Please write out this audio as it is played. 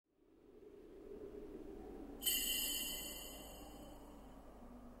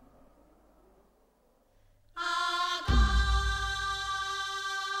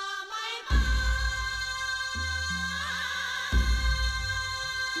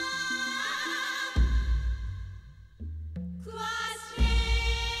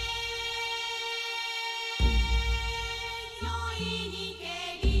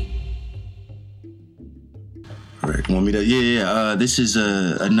Want me to? Yeah. This is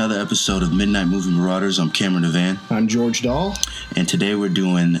another episode of Midnight Movie Marauders. I'm Cameron DeVan. I'm George Dahl. And today we're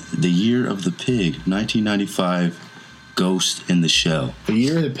doing The Year of the Pig, 1995, Ghost in the Shell. The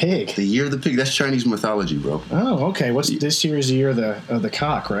Year of the Pig. The Year of the Pig. That's Chinese mythology, bro. Oh, okay. This year is the year of the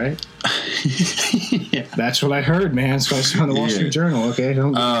cock, right? Yeah. That's what I heard, man. So I saw in the Wall Street Journal. Okay.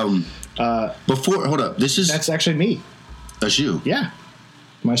 Hold up. That's actually me. That's you. Yeah.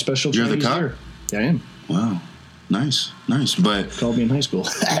 My special You're Chinese the cock? year. Yeah, I am. Wow. Nice. But called me in high school.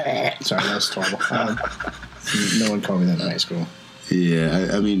 Sorry, that was horrible. No one called me that in high school.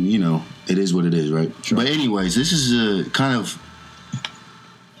 Yeah, I mean, it is what it is, right? Sure. But anyways, this is a kind of,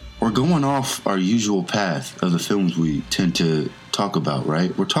 we're going off our usual path of the films we tend to talk about,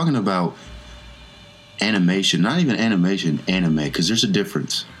 right? We're talking about animation, not even animation, anime, because there's a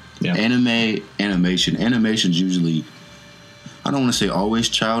difference. Yeah. Anime, animation. Animation's usually, I don't want to say always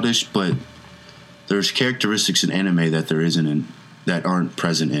childish, but there's characteristics in anime that aren't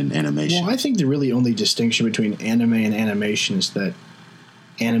present in animation. Well, I think the really only distinction between anime and animation is that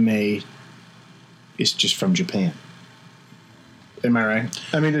anime is just from Japan. Am I right?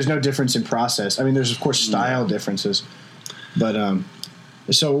 I mean, there's no difference in process. I mean, there's, of course, style differences. But,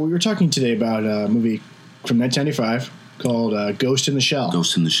 so we were talking today about a movie from 1995 called Ghost in the Shell.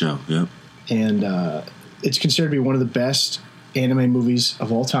 Ghost in the Shell, yep. And it's considered to be one of the best anime movies of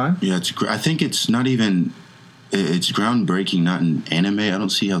all time. Yeah, I think it's not even... It's groundbreaking, not in anime. I don't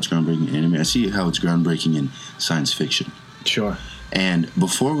see how it's groundbreaking in anime. I see how it's groundbreaking in science fiction. Sure. And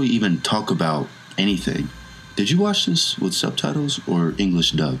before we even talk about anything, did you watch this with subtitles or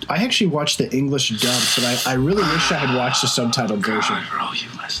English dubbed? I actually watched the English dubbed, but I really wish I had watched the subtitled version. Bro, you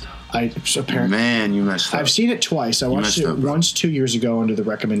messed up. Apparently, you messed up. I've seen it twice. I watched it once 2 years ago under the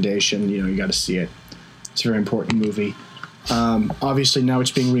recommendation. You got to see it. It's a very important movie. Obviously, now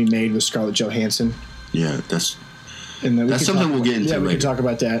it's being remade with Scarlett Johansson. Yeah, that's something we'll get into later. We can talk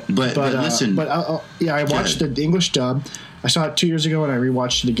about that. But listen. I watched the English dub. I saw it 2 years ago, and I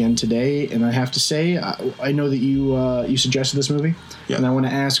rewatched it again today. And I have to say, I know that you suggested this movie, and I want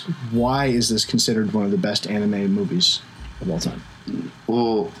to ask, why is this considered one of the best anime movies of all time?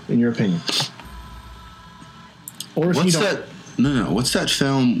 Well, in your opinion, or if you don't. That? No. What's that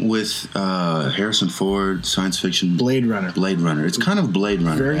film with Harrison Ford, science fiction? Blade Runner. It's kind of Blade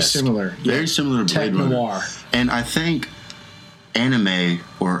Runner. Very similar. Very similar to Blade Runner. Noir. And I think anime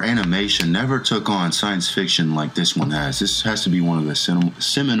or animation never took on science fiction like this one has. This has to be one of the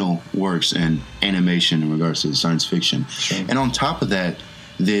seminal works in animation in regards to science fiction. Sure. And on top of that,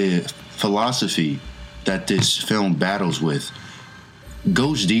 the philosophy that this film battles with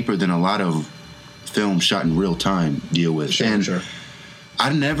goes deeper than a lot of films shot in real time deal with. Sure.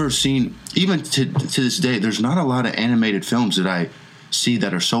 I've never seen, even to this day, there's not a lot of animated films that I see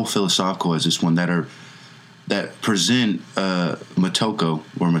that are so philosophical as this one, that present Motoko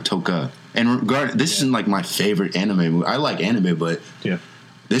or Motoka. And this isn't like my favorite anime movie. I like anime, but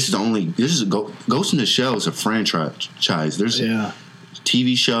this is Ghost in the Shell is a franchise. There's a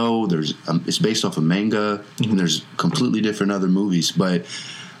TV show. There's it's based off a manga, and there's completely different other movies, but.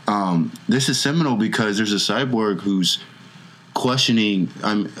 This is seminal because there's a cyborg who's questioning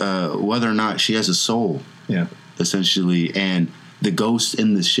whether or not she has a soul, essentially, and the ghost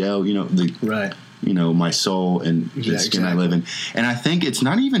in the shell, my soul and the skin I live in. And I think it's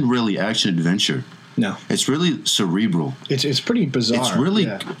not even really action adventure. No, it's really cerebral. It's pretty bizarre. It's really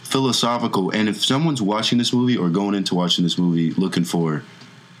philosophical. And if someone's watching this movie or going into watching this movie looking for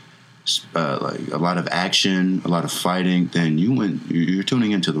like a lot of action, a lot of fighting, then you're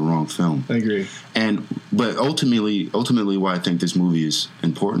tuning into the wrong film. I agree. But ultimately why I think this movie is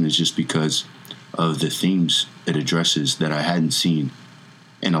important is just because of the themes it addresses that I hadn't seen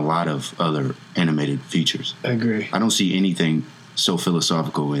in a lot of other animated features. I agree. I don't see anything so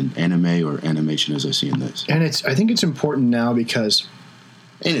philosophical in anime or animation as I see in this. And I think it's important now because...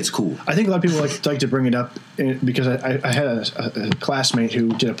 And it's cool. I think a lot of people like to bring it up because I had a classmate who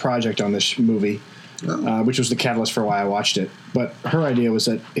did a project on this movie, which was the catalyst for why I watched it. But her idea was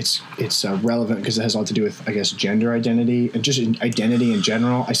that it's relevant because it has a lot to do with, I guess, gender identity and just identity in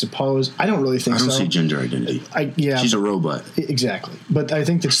general, I suppose. I don't really think so. I don't see gender identity. She's a robot. Exactly. But I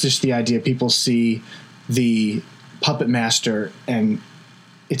think that's just the idea. People see the puppet master and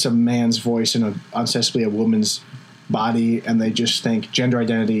it's a man's voice and ostensibly a woman's body, and they just think gender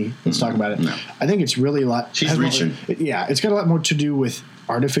identity. Let's talk about it. No. I think it's really a lot. She's reaching. It's got a lot more to do with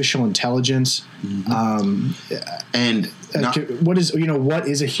artificial intelligence. And what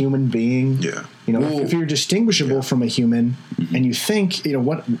is a human being? Yeah. If you're distinguishable from a human, and you think,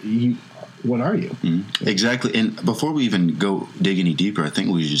 what are you? Exactly. And before we even go dig any deeper, I think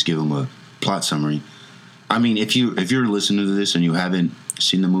we should just give them a plot summary. I mean, if you're listening to this and you haven't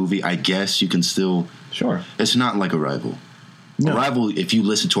seen the movie, I guess you can still. Sure. It's not like Arrival. No. Arrival, if you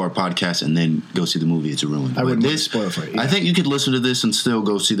listen to our podcast and then go see the movie, it's a ruin. I wouldn't spoil it for you. Yeah. I think you could listen to this and still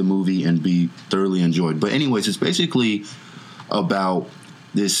go see the movie and be thoroughly enjoyed. But anyways, it's basically about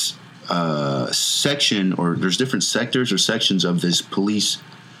this section, or there's different sectors or sections of this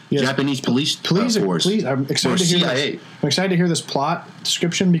Japanese police force. I'm excited to hear CIA. I'm excited to hear this plot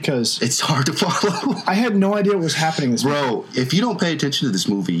description because It's hard to follow. I had no idea what was happening this Bro, if you don't pay attention to this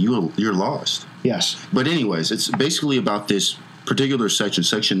movie, you're lost. Yes. But anyways, it's basically about this particular section,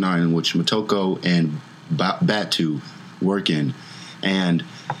 Section 9, in which Motoko and Batu work in. And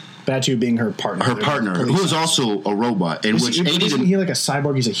Batu being her partner. who is also a robot. Isn't he like a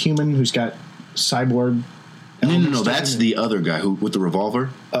cyborg? He's a human who's got cyborg. No, that's the other guy who with the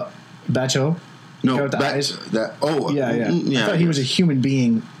revolver. Bacho? No, with the eyes? yeah. I thought he was a human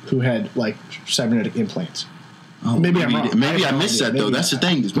being who had like cybernetic implants. Oh, maybe I'm wrong. Maybe I missed that, though. That's the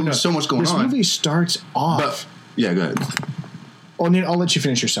thing. There's so much going on. This movie starts off. Yeah, go ahead. I'll let you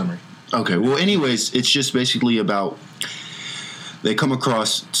finish your summary. Okay. Well, anyways, it's just basically about they come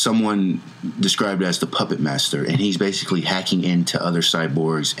across someone described as the puppet master, and he's basically hacking into other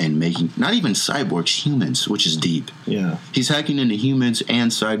cyborgs and making not even cyborgs, humans, which is deep. Yeah. He's hacking into humans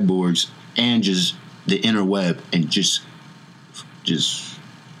and cyborgs and just the inner web and just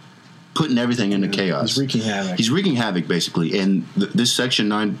putting everything into chaos. He's wreaking havoc, basically. And this Section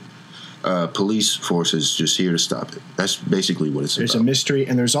 9 police force is just here to stop it. That's basically what it's about. There's a mystery,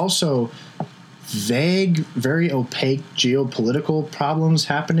 and there's also vague, very opaque geopolitical problems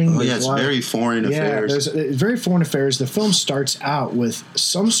happening. Oh, yeah, it's very foreign affairs. There's very foreign affairs. The film starts out with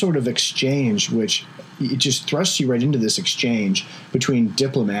some sort of exchange, which it just thrusts you right into this exchange between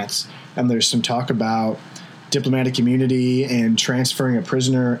diplomats, and there's some talk about diplomatic immunity and transferring a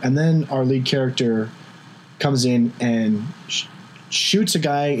prisoner, and then our lead character comes in and shoots a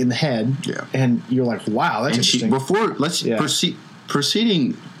guy in the head, and you're like, wow, that's interesting.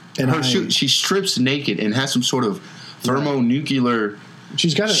 Proceeding her shoot, she strips naked and has some sort of thermonuclear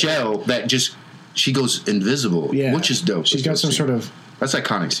shell that she goes invisible, which is dope. She's got some sort of that's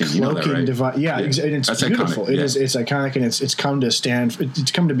iconic scene. You know that, right? And it's that's beautiful. Iconic. It's iconic, and it's come to stand.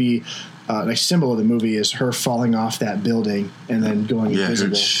 It's come to be a symbol of the movie is her falling off that building and then going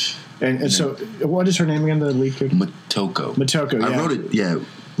invisible. And so, what is her name again? The lead character? Motoko. I wrote it.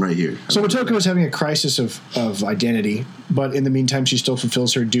 Right here. So Motoko is having a crisis of identity, but in the meantime, she still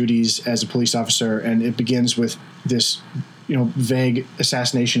fulfills her duties as a police officer, and it begins with this, vague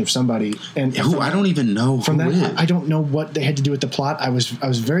assassination of somebody. And who I don't even know. From that, I don't know what they had to do with the plot. I was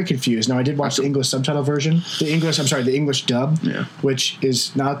very confused. Now I did watch the English subtitle version, the English dub, which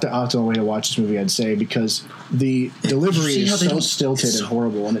is not the optimal way to watch this movie, I'd say, because the delivery is so stilted and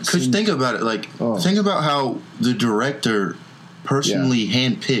horrible. And think about it, think about how the director personally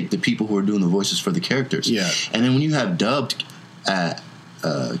handpicked the people who are doing the voices for the characters. Yeah. And then when you have dubbed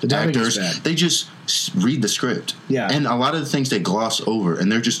actors, they just read the script. Yeah. And a lot of the things they gloss over,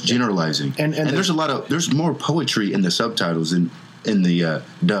 and they're just generalizing. And there's more poetry in the subtitles than in the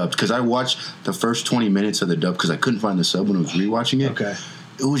dubbed, because I watched the first 20 minutes of the dub because I couldn't find the sub when I was rewatching it. Okay.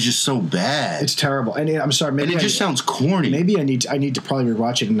 It was just so bad. It's terrible, and I'm sorry. Maybe it just sounds corny. Maybe I need to probably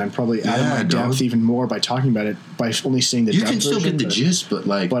rewatch it, and I'm probably out of my depth even more by talking about it by only seeing the. You can still get the gist,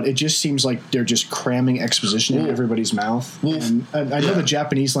 but it just seems like they're just cramming exposition in everybody's mouth. And I know the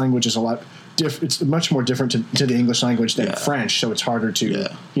Japanese language is a lot. It's much more different to the English language than French, so it's harder to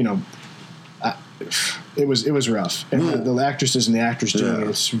It was rough, and the actresses and the actors doing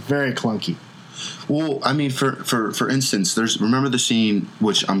it's very clunky. Well, I mean, for instance, remember the scene,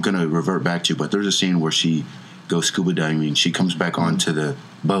 which I'm going to revert back to, but there's a scene where she goes scuba diving. She comes back onto the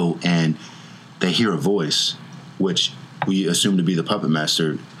boat, and they hear a voice, which we assume to be the puppet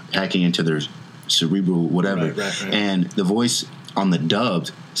master hacking into their cerebral whatever. Right. And the voice on the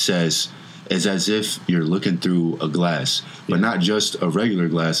dubbed says, it's as if you're looking through a glass, but not just a regular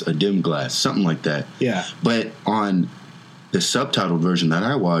glass, a dim glass, something like that. Yeah. But on the subtitled version that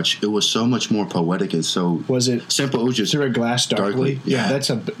I watched, it was so much more poetic and so simple. It was just through a glass darkly. Yeah,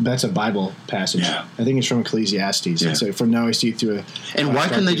 that's a Bible passage. Yeah. I think it's from Ecclesiastes. Yeah. So from now I see through a. And why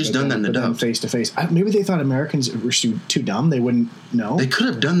couldn't they just done that in the dub? Face to face. Maybe they thought Americans were too dumb. They wouldn't know. They could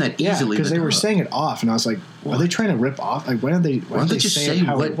have done that easily. Because they were saying it off, and I was like, are they trying to rip off? Like, why don't they just say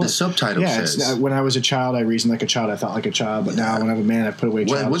what the subtitle says? When I was a child, I reasoned like a child. I thought like a child. But now when I'm a man, I put away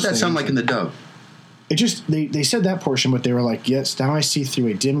child. What did that sound like in the dub? It just they said that portion, but they were like, yes, now I see through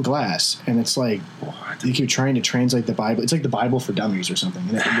a dim glass, and it's like you keep trying to translate the Bible. It's like the Bible for dummies or something.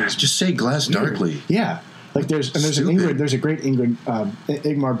 Just say glass darkly. Yeah, like there's a great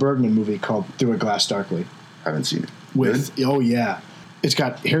Ingmar Bergman movie called Through a Glass Darkly, Haven't seen it. Oh yeah, it's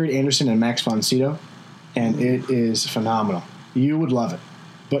got Harriet Anderson and Max von Sydow, and it is phenomenal. You would love it.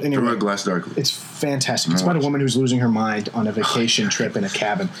 But anyway, Through a Glass Darkly. It's fantastic. It's about a woman who's losing her mind on a vacation trip in a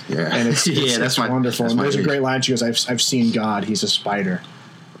cabin. Yeah, and it's wonderful. And there's a great line. She goes, "I've seen God. He's a spider."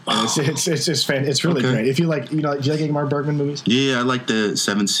 And it's just it's really great. If you like, do you like Ingmar Bergman movies? Yeah, I like the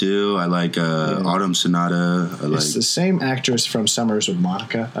Seven Seal. I like Autumn Sonata. It's the same actress from Summers with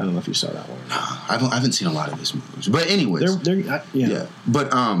Monica. I don't know if you saw that one. I haven't seen a lot of his movies, but anyways, yeah.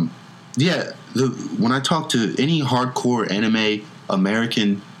 But when I talk to any hardcore anime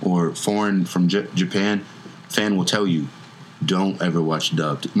American or foreign from Japan fan, will tell you, don't ever watch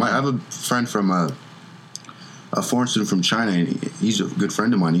dubbed. I have a friend from a foreign student from China, and he's a good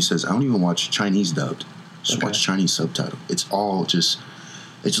friend of mine. He says, I don't even watch Chinese dubbed. Just watch Chinese subtitle. It's all just,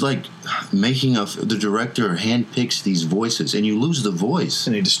 it's like the director handpicks these voices, and you lose the voice.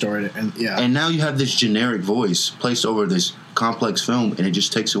 And they distort it. And now you have this generic voice placed over this complex film, and it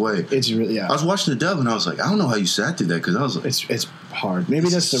just takes away. It's really, I was watching the dub, and I was like, I don't know how you sat through that, because I was like, it's hard. Maybe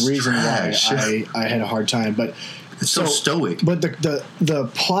that's the reason why I had a hard time, but it's so stoic. But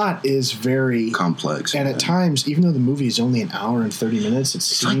the plot is very complex, and at times, even though the movie is only an hour and 30 minutes,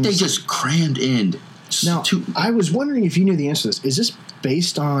 it's like they just crammed in. Now, I was wondering if you knew the answer to this. Is this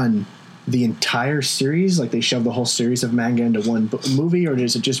based on the entire series? Like they shoved the whole series of manga into one movie, or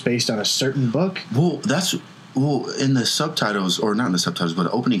is it just based on a certain book? Well, in the subtitles, or not in the subtitles, but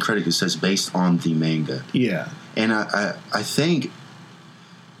the opening credit, it says based on the manga. Yeah, and I think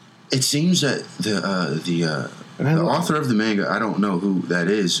it seems that the author of the manga, I don't know who that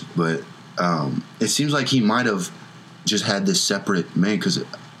is, but it seems like he might have just had this separate manga, because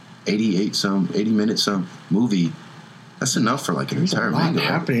 80 minutes movie, that's enough for like an entire manga. There's a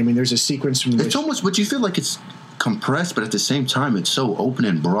lot happening. I mean, there's a sequence from it's almost, but you feel like it's compressed, but at the same time, it's so open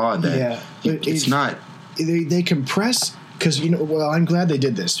and broad that it's not. They compress. Because, I'm glad they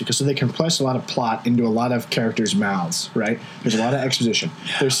did this, because they compress a lot of plot into a lot of characters' mouths, right? There's a lot of exposition.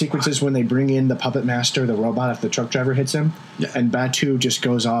 There's sequences when they bring in the puppet master, the robot, if the truck driver hits him, and Batu just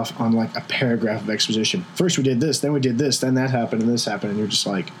goes off on like a paragraph of exposition. First we did this, then we did this, then that happened, and this happened, and you're just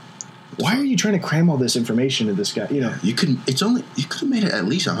like, why are you trying to cram all this information into this guy? You could have made it at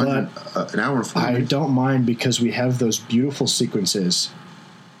least an hour and 40 minutes. I don't mind, because we have those beautiful sequences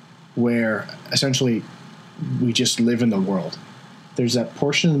where essentially we just live in the world. There's that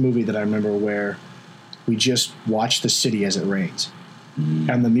portion of the movie that I remember where we just watch the city as it rains.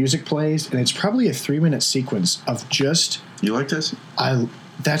 And the music plays, and it's probably a 3-minute sequence of just... You like this?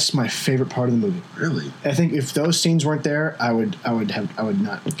 That's my favorite part of the movie. Really? I think if those scenes weren't there, I would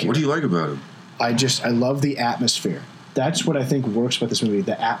not care. What do you like about them? I love the atmosphere. That's what I think works about this movie,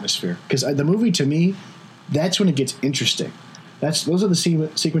 the atmosphere. Because the movie, to me, that's when it gets interesting. Those are the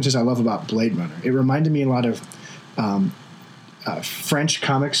sequences I love about Blade Runner. It reminded me a lot of French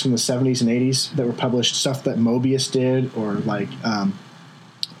comics from the 70s and 80s that were published, stuff that Mobius did, or like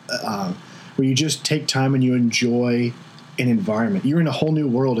where you just take time and you enjoy an environment. You're in a whole new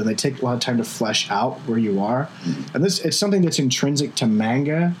world, and they take a lot of time to flesh out where you are. And it's something that's intrinsic to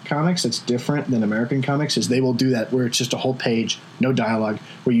manga comics that's different than American comics, is they will do that where it's just a whole page, no dialogue,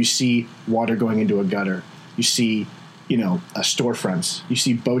 where you see water going into a gutter. You see storefronts. You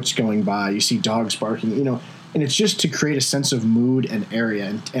see boats going by. You see dogs barking. And it's just to create a sense of mood and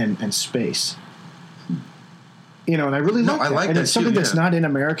area and space. And I really like that. And it's something that's not in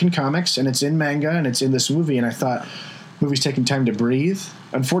American comics, and it's in manga, and it's in this movie. And I thought, movie's taking time to breathe.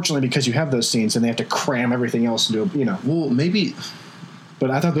 Unfortunately, because you have those scenes, and they have to cram everything else into Well, maybe.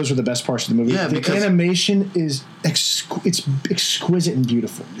 But I thought those were the best parts of the movie. Yeah, the animation is it's exquisite and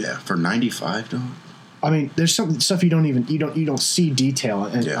beautiful. Yeah, for 95, though. I mean, there's some stuff you don't see detail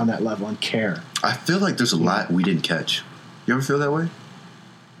on that level and care. I feel like there's a lot we didn't catch. You ever feel that way?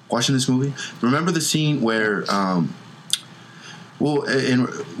 Watching this movie? Remember the scene where, with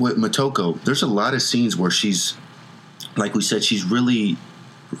Motoko, there's a lot of scenes where she's, like we said, she's really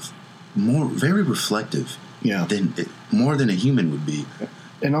very reflective. Yeah. More than a human would be.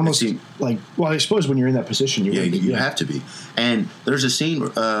 And almost I suppose when you're in that position, you have to be. And there's a scene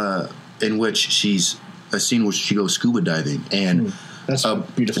in which she goes scuba diving, and that's a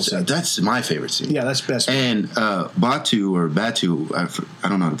beautiful scene. That's my favorite scene. Yeah, that's best. And Batu, I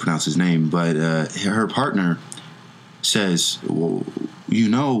don't know how to pronounce his name, but her partner says, "Well,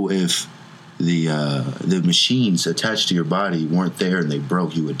 if the machines attached to your body weren't there and they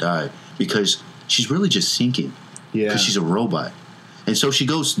broke, you would die," because she's really just sinking. Yeah, because she's a robot. And so she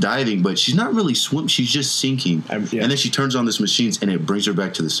goes diving, but she's not really swimming. She's just sinking. And then she turns on this machine, and it brings her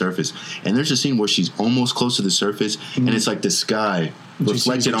back to the surface. And there's a scene where she's almost close to the surface, and it's like the sky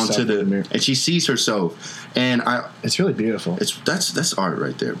reflected onto the mirror. And she sees herself. And it's really beautiful. That's art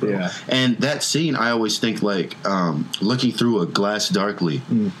right there, bro. Yeah. And that scene, I always think like looking through a glass darkly.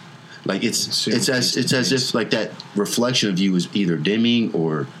 Like it's as if like that reflection of you is either dimming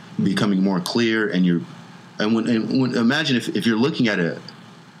or becoming more clear, and when imagine if you're looking at a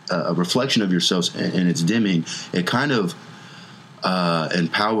reflection of yourself and it's dimming, it kind of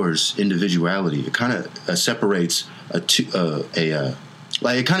empowers individuality. It kind of separates like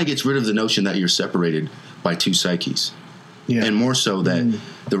it kind of gets rid of the notion that you're separated by two psyches, and more so that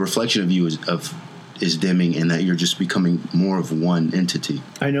the reflection of you is dimming, and that you're just becoming more of one entity.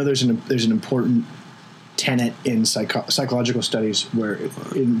 I know there's an important tenet in psychological studies where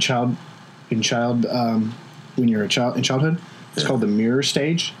in childhood, it's called the mirror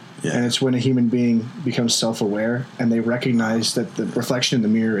stage. Yeah. And it's when a human being becomes self-aware and they recognize that the reflection in the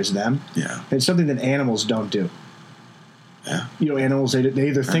mirror is them. Yeah. It's something that animals don't do. Yeah. Animals, they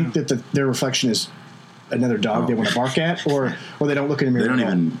either think that their reflection is another dog they want to bark at, or they don't look in the mirror. They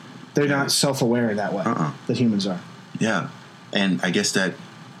don't even. They're not self-aware in that way that humans are. Yeah. And I guess that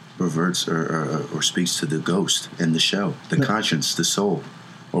reverts or speaks to the ghost in the show, the conscience, the soul,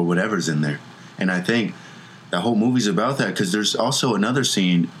 or whatever's in there. And I think the whole movie's about that, because there's also another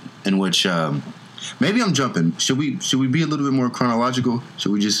scene in which maybe I'm jumping. Should we be a little bit more chronological?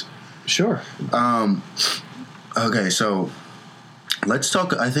 Should we just? Sure. Okay, so let's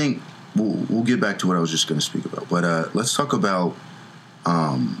talk. I think we'll get back to what I was just going to speak about, but let's talk about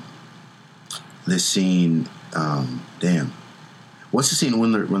this scene. What's the scene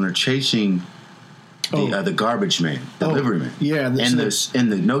when they're chasing the garbage man, the livery man? Yeah, and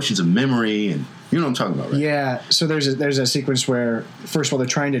the notions of memory, and you know what I'm talking about, right? Yeah. So there's a sequence where, first of all, they're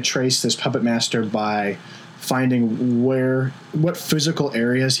trying to trace this puppet master by finding what physical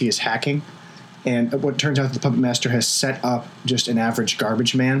areas he is hacking, and what turns out that the puppet master has set up just an average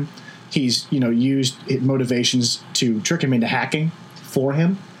garbage man. He's used motivations to trick him into hacking for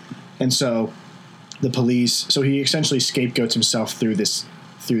him, and so the police. So he essentially scapegoats himself through this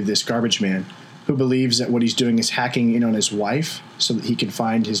garbage man, who believes that what he's doing is hacking in on his wife so that he can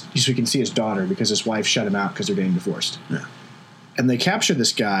so he can see his daughter, because his wife shut him out because they're getting divorced. Yeah. And they capture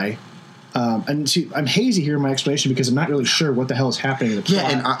this guy. And see, I'm hazy here in my explanation because I'm not really sure what the hell is happening in the plot. Yeah,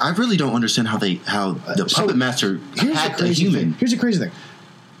 and I really don't understand how the puppet master hacked a human. Here's the crazy thing.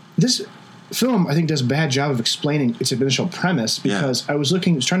 This film, I think, does a bad job of explaining its initial premise, because I was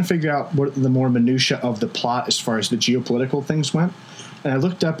trying to figure out what the more minutia of the plot as far as the geopolitical things went. And I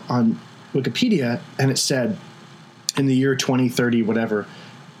looked up on Wikipedia, and it said in the year 2030, whatever,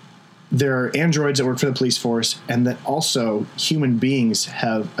 there are androids that work for the police force, and that also human beings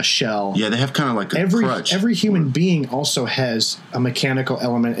have a shell. Yeah, they have kind of like a crutch. Every human being also has a mechanical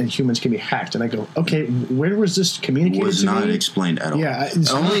element, and humans can be hacked. And I go, okay, where was this communicated? Was not explained at all. Yeah,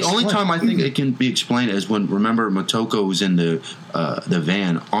 only time I think it can be explained is when, remember, Motoko was in the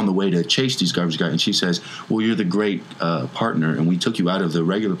van on the way to chase these garbage guys, and she says, "Well, you're the great partner, and we took you out of the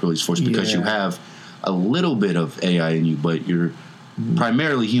regular police force because you have a little bit of AI in you, but you're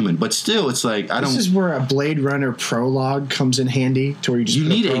primarily human." But still, it's like This is where a Blade Runner prologue comes in handy, to where you just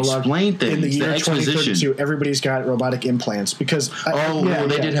need to explain things. In the year 2032, everybody's got robotic implants because.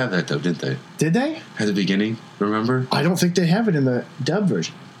 They did have that though, didn't they? Did they? At the beginning, remember? I don't think they have it in the dub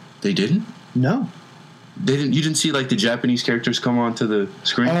version. They didn't? No. They didn't. You didn't see like the Japanese characters come onto the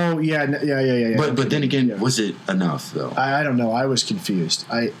screen. Oh yeah. But then again, was it enough though? I don't know. I was confused.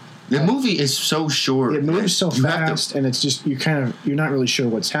 The movie is so short. It moves so fast, and it's just you're not really sure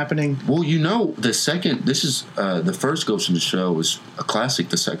what's happening. Well, the second. This is the first Ghost in the Shell was a classic.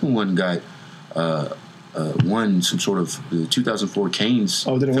 The second one got won some sort of the 2004 Cannes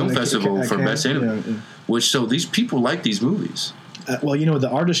Film Festival for Best Animated. Yeah. Which, so these people like these movies. Well, the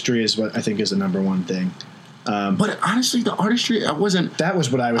artistry is what I think is the number one thing. But honestly, the artistry, I wasn't. That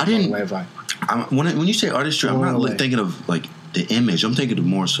was what I was blown away by. When you say artistry, I'm not thinking of like the image. I'm thinking of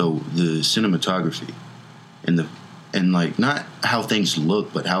more so the cinematography, and like not how things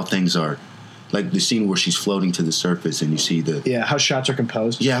look, but how things are. Like the scene where she's floating to the surface, and you see how shots are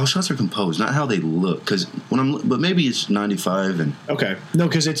composed. Yeah, how shots are composed, not how they look. But maybe it's 95 and okay, no,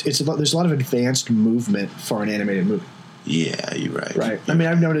 because there's a lot of advanced movement for an animated movie. Yeah, you're right. Right. I mean,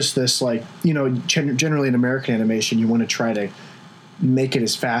 I've noticed this. Like, generally in American animation, you want to try to make it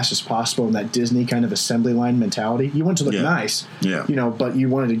as fast as possible in that Disney kind of assembly line mentality. You want it to look nice. Yeah. But you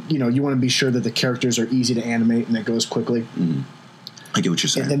want to be sure that the characters are easy to animate and that goes quickly. Mm. I get what you're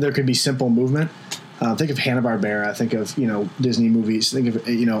saying. And there could be simple movement. Think of Hanna-Barbera. Think of Disney movies. Think of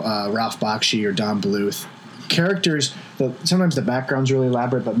Ralph Bakshi or Don Bluth. Characters. Sometimes the background's really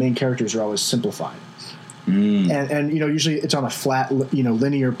elaborate, but main characters are always simplified. And usually it's on a flat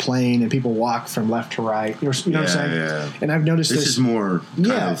linear plane, and people walk from left to right. You know what I'm saying? Yeah. And I've noticed this is more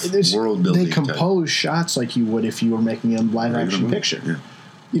kind of world building. They compose shots like you would if you were making a live action picture. Yeah.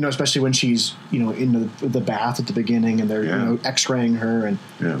 Especially when she's in the bath at the beginning, and they're X-raying her, and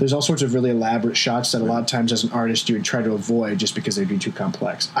there's all sorts of really elaborate shots that a lot of times as an artist you would try to avoid just because they'd be too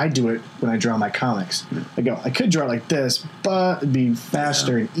complex. I do it when I draw my comics. I go, I could draw it like this, but it'd be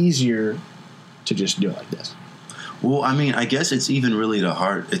faster and easier to just do it like this. Well, I mean, I guess it's even really the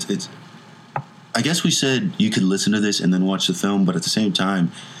heart. It's. I guess we said you could listen to this and then watch the film, but at the same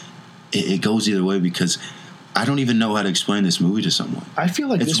time, it goes either way because I don't even know how to explain this movie to someone. I feel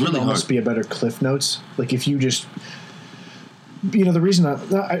like this would almost be a better Cliff Notes. Like if you just, the reason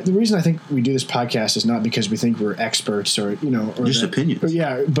I think we do this podcast is not because we think we're experts or or just opinions.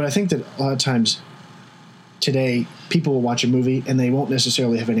 But I think that a lot of times today people will watch a movie and they won't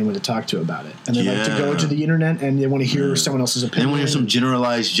necessarily have anyone to talk to about it, and they like to go to the internet and they want to hear someone else's opinion. They want to hear some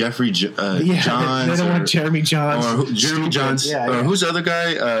generalized Jeffrey Johns. They don't want Jeremy Johns or Jeremy Johns. Or who's the other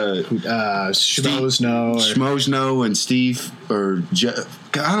guy? Schmoes and Steve or Jeff.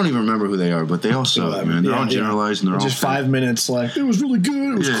 I don't even remember who they are, but they all suck, man. They're all generalized and they're just 5 minutes. Like it was really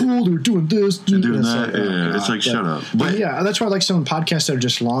good. It was cool. They were doing this, doing that. It's like shut up. But that's why I like some podcasts that are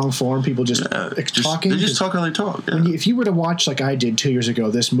just long form. People just talking. They just talk how they talk. Yeah. If you were to watch like I did 2 years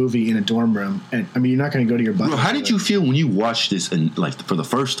ago this movie in a dorm room, and I mean you're not going to go to your buddy. How did you feel when you watched this and like for the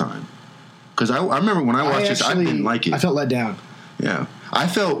first time? Because I remember when I watched this, I didn't like it. I felt let down. Yeah, I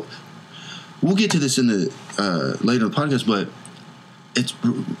felt. We'll get to this in the later in the podcast, but. It's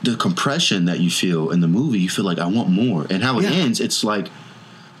the compression that you feel in the movie. You feel like I want more, and how it ends, it's like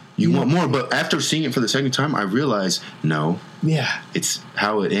you want more. But after seeing it for the second time, I realized it's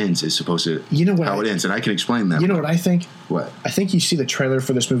how it ends is supposed to. It ends, and I can explain that. You know what I think? What I think you see the trailer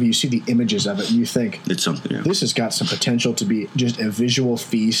for this movie, you see the images of it, and you think it's something. Yeah. This has got some potential to be just a visual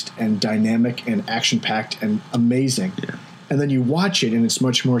feast and dynamic and action packed and amazing. Yeah. And then you watch it, and it's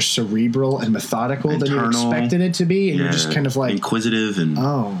much more cerebral and methodical than you expected it to be. And you're just kind of like... inquisitive and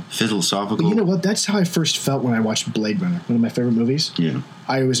philosophical. But you know what? That's how I first felt when I watched Blade Runner, one of my favorite movies. Yeah.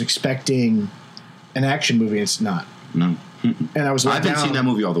 I was expecting an action movie, and it's not. No. And I was I haven't seen that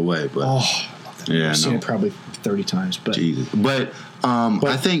movie all the way, but... Oh, I love that movie. I've seen it probably 30 times. But Jesus. But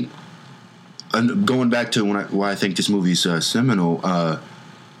I think... going back to why I think this movie is seminal...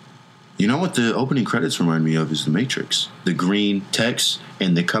 you know what the opening credits remind me of is The Matrix. The green text,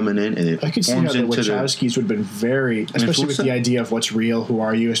 and they're coming in, and it I could see how the Wachowskis would have been very, especially with the idea of what's real, who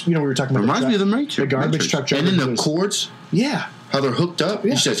are you? We were talking about reminds me of The Matrix. The garbage truck driver. And then the chords. Yeah. How they're hooked up.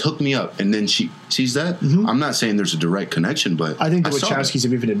 She says, hook me up. And then she sees that. Mm-hmm. I'm not saying there's a direct connection, but I think the Wachowskis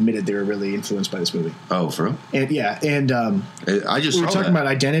have even admitted they were really influenced by this movie. Oh, for real? And I just we were talking about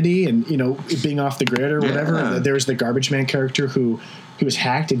identity and, it being off the grid or whatever. And there was the garbage man character who he was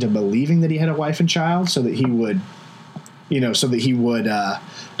hacked into believing that he had a wife and child so that he would... it's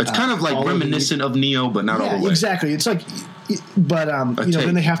kind of like reminiscent of Neo, but not all the way. Exactly. It's like... But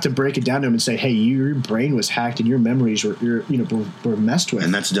then they have to break it down to him and say, "Hey, your brain was hacked and your memories were messed with."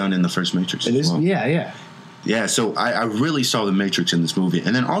 And that's done in the first Matrix. It is, well. Yeah. So I really saw the Matrix in this movie,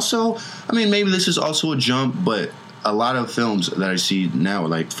 and then also, I mean, maybe this is also a jump, but a lot of films that I see now,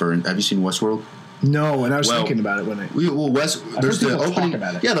 like have you seen Westworld? No, and I was thinking about it when there's the opening.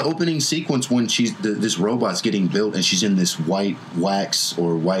 Yeah, the opening sequence when this robot's getting built and she's in this white wax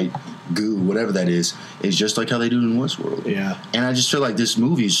or white goo, whatever that is just like how they do in Westworld. Yeah, and I just feel like this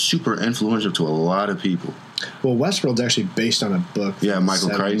movie is super influential to a lot of people. Well, Westworld's actually based on a book. Yeah,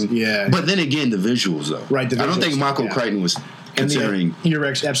 Michael Crichton. Yeah, but then again, the visuals though. Right, the visuals, I don't think Michael Crichton was considering. You're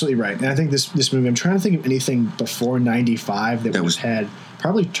absolutely right, and I think this movie. I'm trying to think of anything before '95 that was had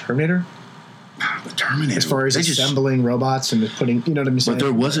probably Terminator. The Terminator. As far as assembling robots and putting, you know what I'm saying? But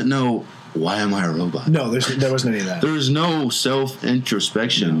there wasn't no, why am I a robot? No, there wasn't any of that. There was no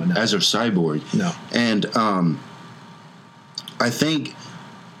self-introspection as a cyborg. No. And I think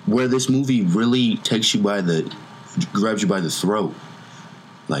where this movie really grabs you by the throat,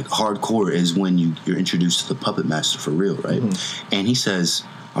 like hardcore, is when you're introduced to the puppet master for real, right? Mm-hmm. And he says,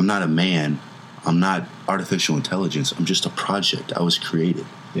 I'm not a man. I'm not artificial intelligence. I'm just a project. I was created.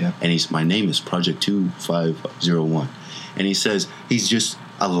 Yeah. And my name is Project 2501. And he says he's just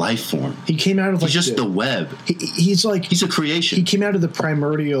a life form. He came out of he's just the web. He's a creation. He came out of the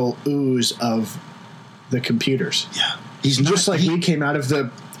primordial ooze of the computers. Yeah. We came out of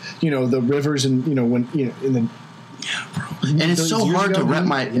the the rivers and when in the Yeah, bro. And it's so hard to wrap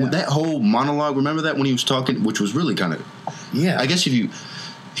that whole monologue. Remember that when he was talking, which was really kind of. Yeah. I guess if you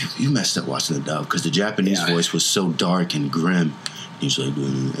messed up watching the dub because the Japanese voice was so dark and grim. He's like,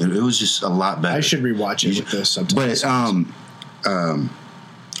 and it was just a lot better. I should rewatch it with the subtitles. But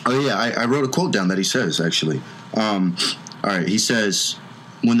I wrote a quote down that he says actually. All right, he says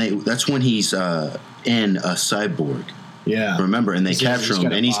that's when he's in a cyborg. Yeah, remember, and they capture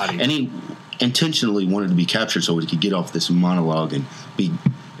him, and he intentionally wanted to be captured so he could get off this monologue and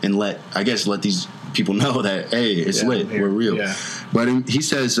let these people know that hey, it's lit, we're real. Yeah. But he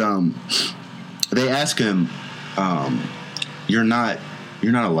says they ask him, you're not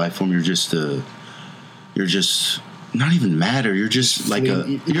a life form. You're just not even matter. You're just like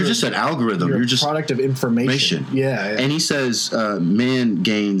you're just an algorithm. You're just a product of information. Yeah. And he says man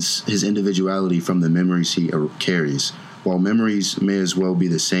gains his individuality from the memories he carries. While memories may as well be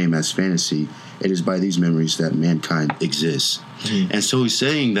the same as fantasy, it is by these memories that mankind exists. Mm-hmm. And so he's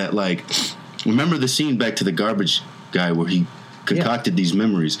saying that, like, remember the scene back to the garbage guy where he concocted these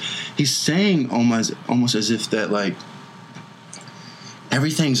memories. He's saying almost as if that, like,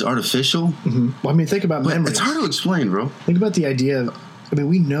 everything's artificial. Mm-hmm. Well, I mean, think about memories. It's hard to explain, bro. Think about the idea of,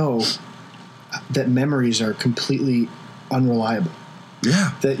 we know that memories are completely unreliable.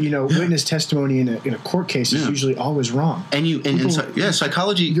 Yeah. That, witness testimony in a court case is usually always wrong. And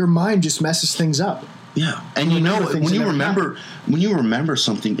psychology. Your mind just messes things up. Yeah. And when you remember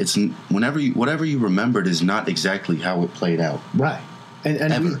something, it's whatever you remembered is not exactly how it played out. Right.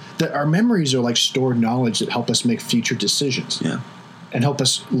 And our memories are like stored knowledge that help us make future decisions. Yeah. And help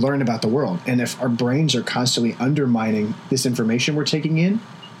us learn about the world. And if our brains are constantly undermining this information we're taking in,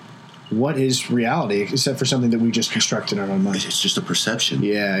 what is reality except for something that we just constructed in our own mind? It's just a perception.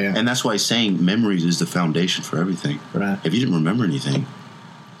 Yeah, yeah. And that's why saying memories is the foundation for everything. Right. If you didn't remember anything,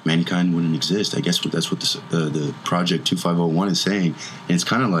 mankind wouldn't exist. I guess that's what the Project 2501 is saying. And it's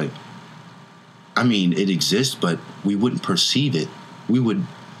kind of like, I mean, it exists, but we wouldn't perceive it. We would.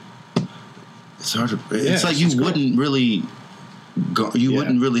 It's hard to. It's like you wouldn't really.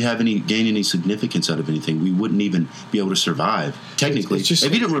 Wouldn't really gain any significance out of anything. We wouldn't even be able to survive. Technically, if you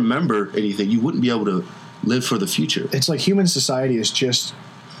didn't remember anything, you wouldn't be able to live for the future. It's like human society is just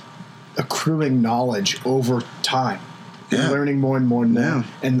accruing knowledge over time. Yeah. Learning more and more and more. Yeah.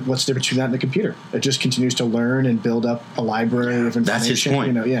 And what's the difference between that and the computer? It just continues to learn and build up a library of information. That's his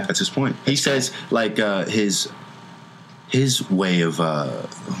point. That's his point. He says, like, his way of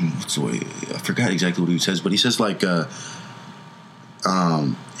what's the way? I forgot exactly what he says, but he says like.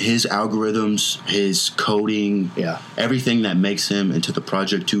 His algorithms, his coding, everything that makes him into the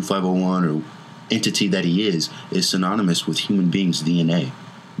Project 2501 or entity that he is synonymous with human beings' DNA,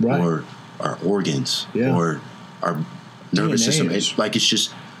 or our organs, or our nervous system. It's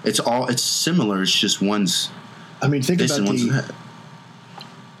similar. It's just one's. I mean, think about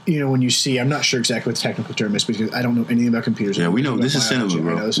when you see, I'm not sure exactly what the technical term is because I don't know anything about computers. Yeah, we know this is cinema,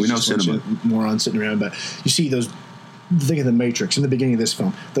 bro. We know cinema. Morons sitting around, but you see those. Think of the Matrix in the beginning of this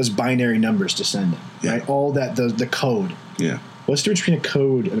film. Those binary numbers descending, right? All that, the code. Yeah. What's the difference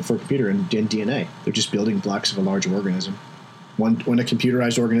between a code for a computer and DNA? They're just building blocks of a large organism. One a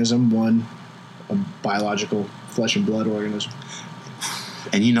computerized organism, one a biological flesh and blood organism.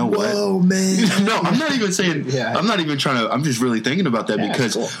 And you know what? Whoa, man! No, I'm not even saying. I'm not even trying to. I'm just really thinking about that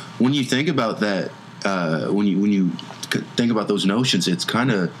because when you think about that, when you think about those notions, it's kind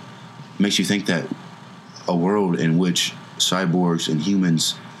of makes you think that. A world in which cyborgs and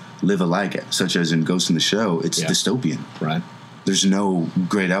humans live alike, such as in Ghost in the Shell, it's dystopian. Right. There's no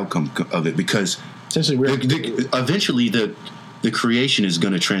great outcome of it because eventually the creation is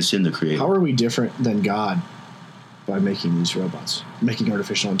going to transcend the creator. How are we different than God by making these robots, making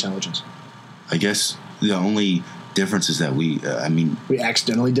artificial intelligence? I guess the only difference is that we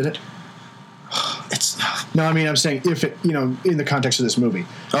accidentally did it. No, I mean I'm saying if it, in the context of this movie.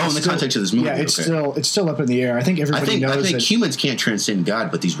 Oh, in the context of this movie. Yeah, it's still up in the air. I think everybody knows. I think humans can't transcend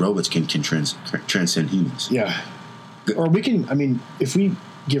God, but these robots can transcend humans. Yeah, or we can. I mean, if we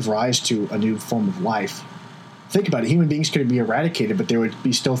give rise to a new form of life, think about it. Human beings could be eradicated, but there would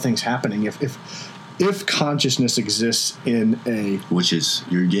be still things happening if consciousness exists in a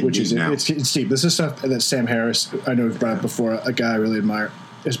now. It's deep. This is stuff that Sam Harris, I know we've brought up before, a guy I really admire.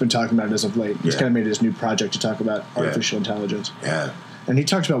 Has been talking about it as of late. He's kind of made his new project to talk about artificial intelligence. Yeah. And he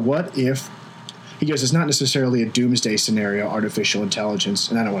talks about what if, he goes, it's not necessarily a doomsday scenario, artificial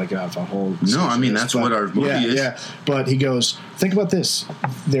intelligence, and I don't want to get off a whole... No, I mean, that's what our movie is. Yeah, but he goes, think about this.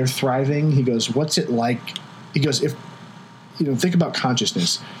 They're thriving. He goes, what's it like? He goes, think about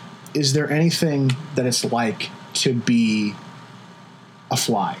consciousness. Is there anything that it's like to be a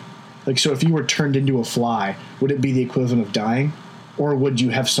fly? Like, so if you were turned into a fly, would it be the equivalent of dying, or would you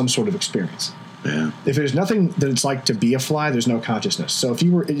have some sort of experience? Yeah. If there's nothing that it's like to be a fly, there's no consciousness. So if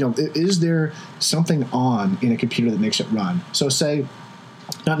you were, is there something on in a computer that makes it run? So say,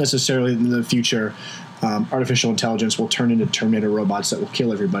 not necessarily in the future, artificial intelligence will turn into Terminator robots that will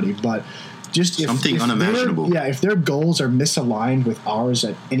kill everybody, but just something unimaginable. If their goals are misaligned with ours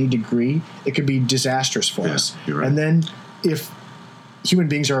at any degree, it could be disastrous for us. You're right. And then if human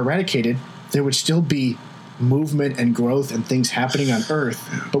beings are eradicated, there would still be movement and growth and things happening on Earth,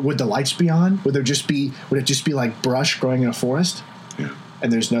 but would the lights be on? Would it just be like brush growing in a forest? Yeah.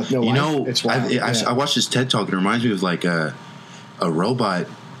 And there's no life? It's wild. I watched this TED Talk, and it reminds me of like a robot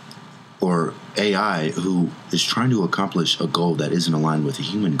or AI who is trying to accomplish a goal that isn't aligned with a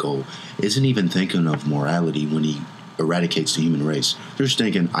human goal, isn't even thinking of morality when he eradicates the human race. They're just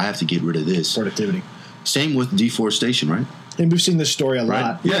thinking, I have to get rid of this. Productivity. Same with deforestation, right? And we've seen this story a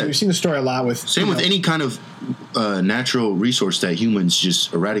lot. Right. Yeah. We've seen the story a lot with... Same with any kind of natural resource that humans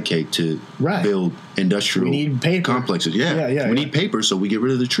just eradicate to build industrial we need paper. Complexes. Yeah. We need paper, so we get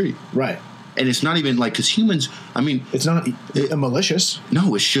rid of the tree. Right. And it's not even like, because humans, I mean... It's not malicious.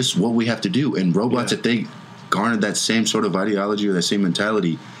 No, it's just what we have to do. And robots, if they garnered that same sort of ideology or that same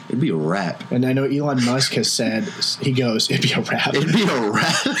mentality, it'd be a wrap. And I know Elon Musk has said, he goes, it'd be a wrap. It'd be a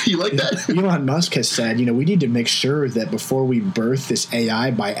wrap. You like that? Elon Musk has said, we need to make sure that before we birth this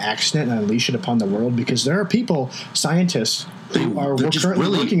AI by accident and unleash it upon the world, because there are people, scientists, who are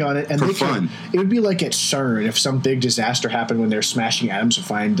currently working on it, and they can. It would be like at CERN if some big disaster happened when they're smashing atoms to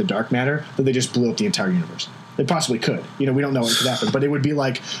find the dark matter, that they just blew up the entire universe. They possibly could. We don't know what could happen, but it would be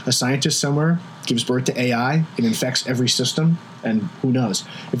like a scientist somewhere gives birth to AI, it infects every system, and who knows?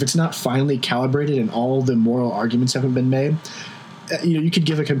 If it's not finally calibrated and all the moral arguments haven't been made, you could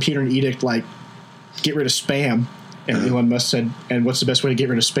give a computer an edict like, get rid of spam, and Elon Musk said, and what's the best way to get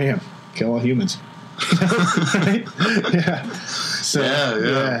rid of spam? Kill all humans. Right? Yeah. So,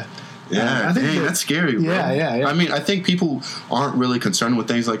 yeah. I think that's scary, bro. Yeah. I mean, I think people aren't really concerned with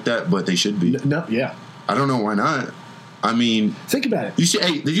things like that, but they should be. No, yeah. I don't know why not. I mean, think about it.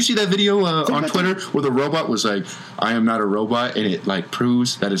 Did you see that video on Twitter where the robot was like, "I am not a robot," and it like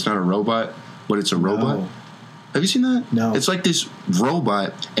proves that it's not a robot, but it's a robot? No. Have you seen that? No. It's like this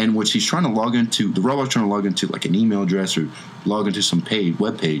robot, and which he's trying to log into. The robot's trying to log into like an email address or log into some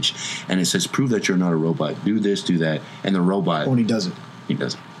web page, and it says, "Prove that you're not a robot. Do this, do that," and the robot. Oh, and he doesn't. He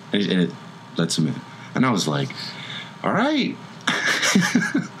doesn't, and it lets him in. And I was like, "All right."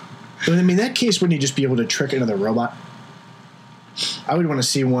 But I mean, in that case, wouldn't he just be able to trick another robot? I would want to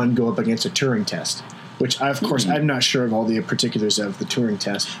see one go up against a Turing test, which, of course, I'm not sure of all the particulars of the Turing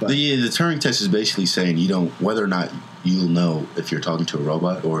test. But the Turing test is basically saying whether or not you'll know if you're talking to a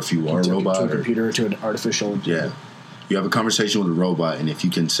robot or if you are a robot. To a computer or to an artificial. Yeah. You have a conversation with a robot, and if you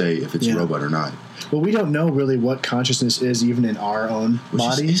can say if it's a robot or not. Well, we don't know really what consciousness is, even in our own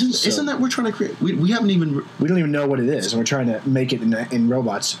body. Isn't that we're trying to create? We haven't even. We don't even know what it is, and we're trying to make it in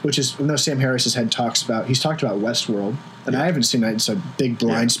robots. Which is, Sam Harris has had talks about. He's talked about Westworld, and I haven't seen that. It's a big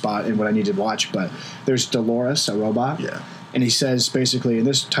blind spot in what I need to watch. But there's Dolores, a robot, and he says basically, and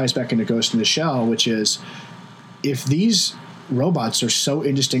this ties back into Ghost in the Shell, which is if these robots are so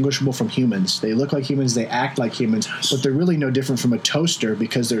indistinguishable from humans. They look like humans, they act like humans, but they're really no different from a toaster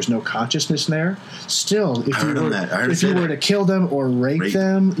because there's no consciousness there. Still, if you were to kill them or rape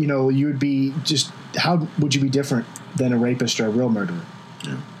them, you would be just, how would you be different than a rapist or a real murderer?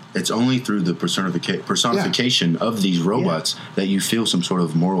 Yeah. It's only through the personification of these robots that you feel some sort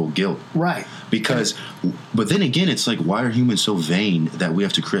of moral guilt. Right. But then again, it's like, why are humans so vain that we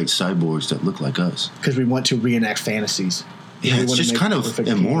have to create cyborgs that look like us? Because we want to reenact fantasies. Yeah, it's just kind of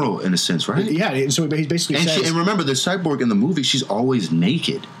immoral in a sense, right? Yeah, so he basically says... And remember, the cyborg in the movie, she's always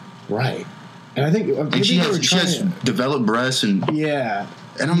naked. Right. And I think... And she has developed breasts and... Yeah.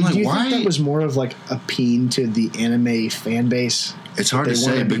 And I'm like, why? Do you think that was more of like a peen to the anime fan base? It's hard to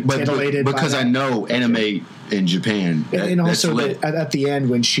say, but because I know anime in Japan. And also at the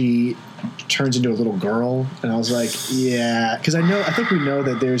end when she turns into a little girl, and I was like, because I think we know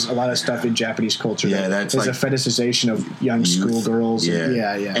that there's a lot of stuff in Japanese culture. There's like a fetishization of young schoolgirls.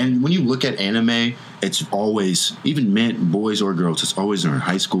 Yeah. And when you look at anime, it's always, even boys or girls, it's always in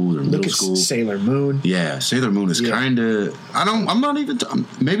high school or middle school. Sailor Moon. Yeah, Sailor Moon is kind of, I'm not even,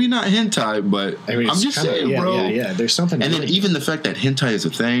 maybe not hentai, but I'm just saying, bro. Yeah, there's something. And then even the fact that hentai is a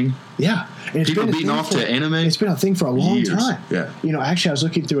thing. Yeah. And people beating off to anime. It's been a thing for a long time. Yeah. Actually, I was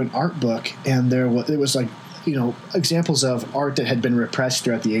looking through an art book, and it was like, examples of art that had been repressed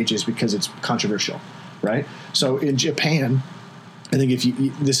throughout the ages because it's controversial, right? So in Japan, I think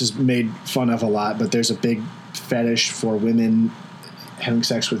this is made fun of a lot, but there's a big fetish for women having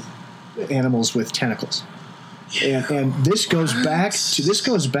sex with animals with tentacles. Yeah. And this goes back to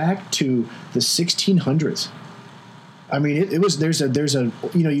the 1600s. I mean, there's a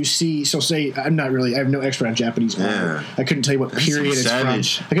you see, so say, I have no expert on Japanese art. Yeah. I couldn't tell you what period it's from. I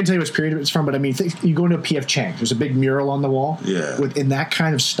couldn't tell you what period it's from, but I mean, you go into a P.F. Chang's, there's a big mural on the wall. Yeah. In that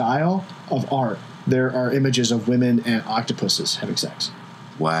kind of style of art, there are images of women and octopuses having sex.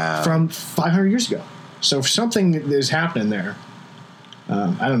 Wow. From 500 years ago. So if something is happening there,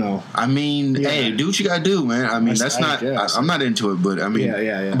 I don't know. I mean, hey, do what you gotta do, man. I mean, I'm not into it, but I mean,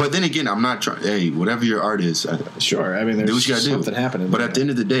 yeah. But then again, I'm not trying. Hey, whatever your art is, sure. I mean, there's do what you gotta something happening. But at the end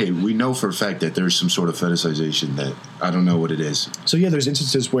of the day, we know for a fact that there's some sort of fetishization that I don't know what it is. So yeah, there's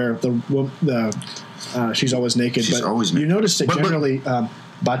instances where she's always naked. She's always naked. You notice that generally.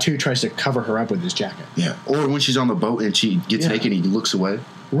 Batu tries to cover her up with his jacket. Yeah. Or when she's on the boat and she gets naked and he looks away.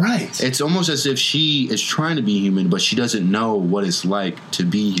 Right. It's almost as if she is trying to be human, but she doesn't know what it's like to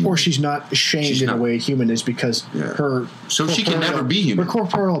be human. Or she's not ashamed in a way human is because her... So she can never be human. Her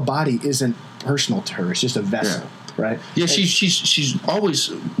corporeal body isn't personal to her. It's just a vessel. Yeah. Right? Yeah, she's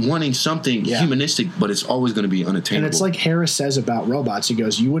always wanting something humanistic, but it's always going to be unattainable. And it's like Harris says about robots. He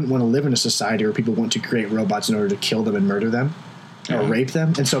goes, you wouldn't want to live in a society where people want to create robots in order to kill them and murder them. Or rape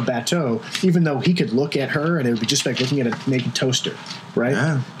them. And so Bateau, even though he could look at her and it would be just like looking at a naked toaster, right?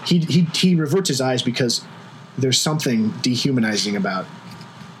 Yeah. He reverts his eyes because there's something dehumanizing about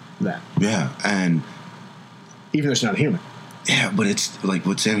that. Yeah, and even though it's not human. Yeah, but it's like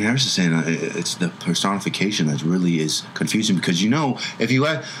what Sam Harris is saying. It's the personification that really is confusing because if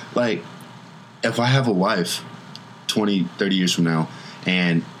I have a wife 20, 30 years from now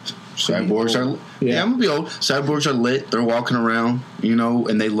and cyborgs are... Yeah, I'm going to be old. Cyborgs are lit. They're walking around,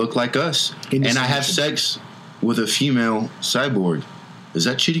 and they look like us. And I have sex with a female cyborg. Is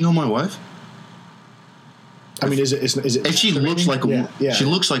that cheating on my wife? I mean, is it? And she looks like a woman. Yeah. She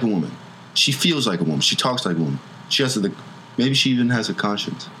looks like a woman. She feels like a woman. She talks like a woman. Maybe she even has a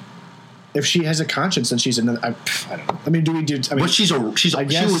conscience. If she has a conscience, then she's another... I don't know. I mean, but she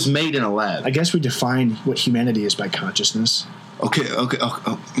was made in a lab. I guess we define what humanity is by consciousness. Okay.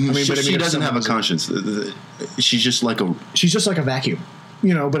 She doesn't have a conscience. She's just like a vacuum,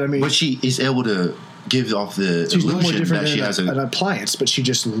 But I mean, but she is able to give off the illusion that she has an appliance, but she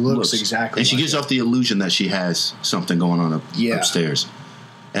just looks exactly. And she gives off the illusion that she has something going on upstairs.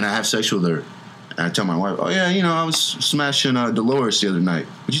 And I have sex with her, and I tell my wife, "Oh yeah, I was smashing Dolores the other night.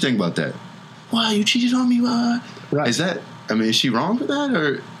 What'd you think about that? Wow, you cheated on me. Right? Is that? I mean, is she wrong for that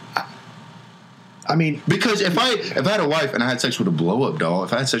or?" I mean, because if I had a wife and I had sex with a blow up doll,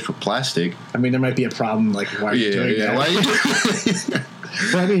 if I had sex with plastic, I mean, there might be a problem. Like, why are you doing that? Why are you doing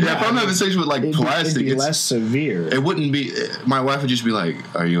well, I mean, if I'm having sex with plastic, it'd be less severe. It wouldn't be. My wife would just be like,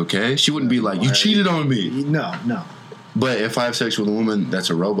 "Are you okay?" She wouldn't be like, "You cheated on me." No. But if I have sex with a woman that's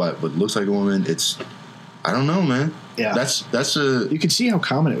a robot but looks like a woman, I don't know, man. Yeah, that's a. You could see how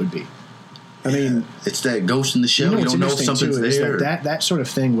common it would be. I mean, it's that ghost in the shell. You don't know if something's there. That sort of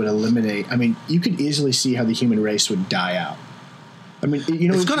thing would eliminate. I mean, you could easily see how the human race would die out. I mean,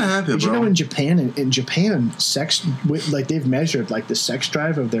 it's going to happen, bro. In Japan, sex, they've measured the sex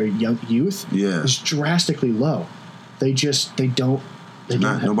drive of their young youth is drastically low. Nobody's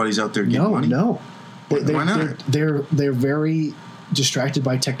out there getting money. No. Why not? They're very distracted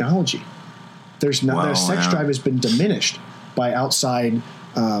by technology. Their sex drive has been diminished by outside.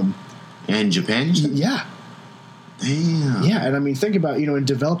 In Japan? Yeah. Damn. Yeah, and I mean, think about, in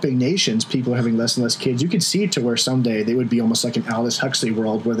developing nations, people are having less and less kids. You could see to where someday they would be almost like an Aldous Huxley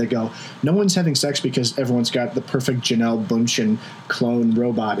world where they go, no one's having sex because everyone's got the perfect Janelle Bunchen clone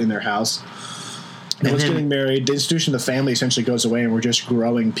robot in their house. No one's getting married. The institution of the family essentially goes away, and we're just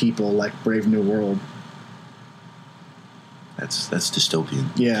growing people like Brave New World. That's dystopian.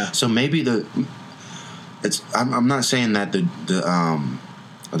 Yeah. So maybe I'm not saying that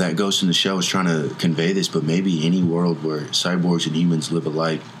that Ghost in the Shell is trying to convey this, but maybe any world where cyborgs and humans live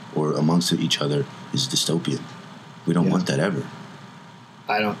alike or amongst each other is dystopian. We don't want that ever.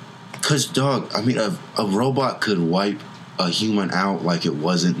 I don't. Because, dog, I mean, a robot could wipe a human out like it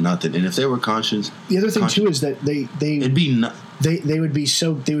wasn't nothing. And if they were conscious... The other thing, too, is that they would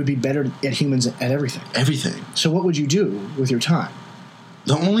be better at humans at everything. Everything. So what would you do with your time?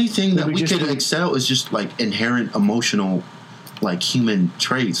 The only thing that we could excel is just, inherent emotional... human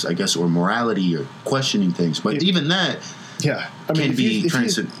traits, I guess, or morality or questioning things. But even that can be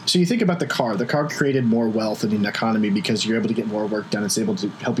transcended. So you think about the car. The car created more wealth in an economy because you're able to get more work done. It's able to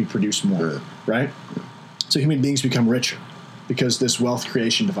help you produce more, right? Yeah. So human beings become richer because this wealth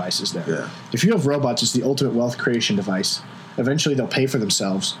creation device is there. Yeah. If you have robots, it's the ultimate wealth creation device. Eventually they'll pay for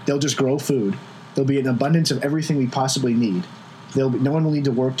themselves. They'll just grow food. There'll be an abundance of everything we possibly need. no one will need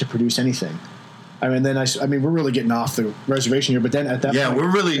to work to produce anything. I mean, we're really getting off the reservation here, but then at that point,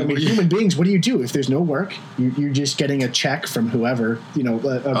 we're really. Human beings. What do you do if there's no work? You're just getting a check from whoever,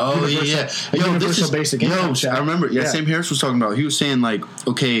 universal basic income check. I remember. Sam Harris was talking about. He was saying like,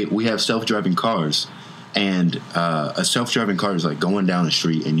 okay, we have self-driving cars, and a self-driving car is like going down the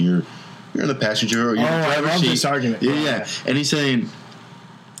street, and you're in the passenger or you're in the driver's seat. This argument. Yeah, and he's saying.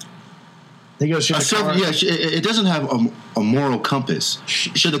 He goes, it doesn't have a moral compass.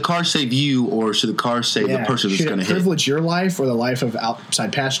 Should the car save you, or should the car save the person that's going to hit? Should it privilege your life or the life of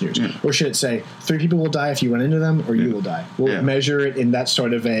outside passengers? Yeah. Or should it say 3 people will die if you run into them, or you will die? We'll measure it in that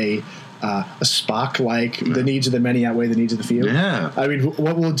sort of a Spock-like, the needs of the many outweigh the needs of the few. Yeah. I mean,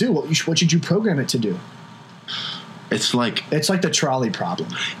 what will it do? What should you program it to do? It's like the trolley problem,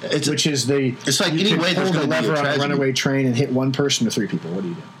 which is it's like any way there's going to be a lever on a tragedy. Runaway train and hit one person or 3 people. What do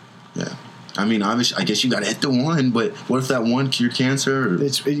you do? Yeah. I mean, obviously, I guess you got to hit the one, but what if that one cured cancer? By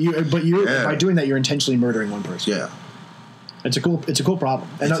doing that, you're intentionally murdering one person. Yeah, it's a cool problem.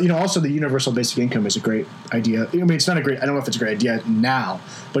 And also the universal basic income is a great idea. I mean, it's not a great. I don't know if it's a great idea now,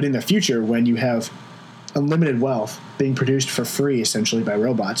 but in the future, when you have unlimited wealth being produced for free, essentially by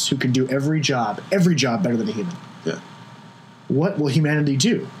robots who can do every job better than a human. Yeah. What will humanity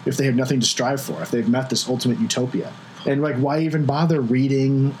do if they have nothing to strive for? If they've met this ultimate utopia? And why even bother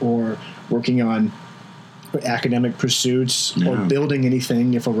reading or working on academic pursuits or building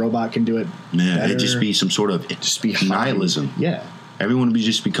anything if a robot can do it? Yeah, better? it'd just be some sort of nihilism. Yeah, everyone would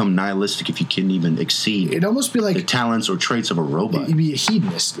just become nihilistic if you couldn't even exceed. It'd almost be like the talents or traits of a robot. You'd be a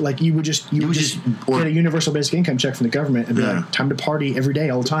hedonist. Like you would just get a universal basic income check from the government and be like, time to party every day,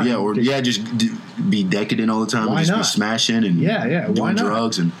 all the time. Yeah, just be decadent all the time. Why not? Be smashing and doing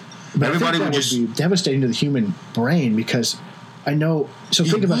drugs and. But everybody would be devastating to the human brain because I know. So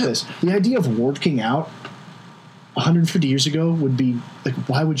think about this: the idea of working out 150 years ago would be like,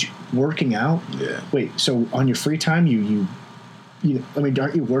 why would you working out? Yeah. Wait, so on your free time,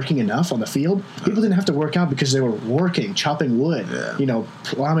 aren't you working enough on the field? People didn't have to work out because they were working, chopping wood,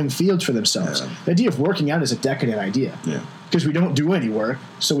 plowing fields for themselves. Yeah. The idea of working out is a decadent idea. Yeah. Because we don't do any work,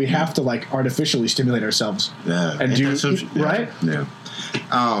 so we have to artificially stimulate ourselves. Yeah. And do right? Yeah.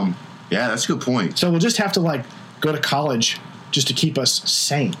 Yeah, that's a good point. So we'll just have to go to college just to keep us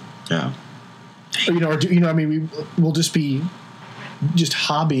sane. Yeah. We'll just be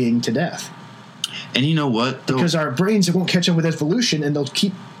hobbying to death. And you know what? Because our brains won't catch up with evolution, and they'll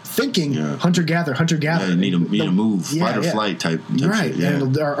keep thinking hunter gatherer. Yeah, you need to move, fight or flight type right. shit. Yeah.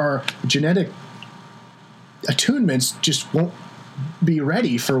 And our genetic attunements just won't be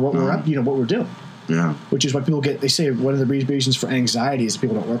ready for what we're up, what we're doing. Yeah. Which is why they say one of the reasons for anxiety is that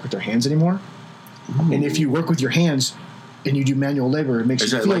people don't work with their hands anymore. Ooh. And if you work with your hands and you do manual labor, it makes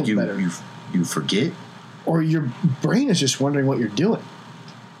you feel better. You forget? Or your brain is just wondering what you're doing.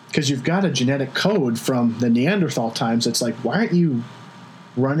 Because you've got a genetic code from the Neanderthal times that's like, why aren't you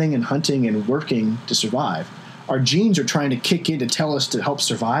running and hunting and working to survive? Our genes are trying to kick in to tell us to help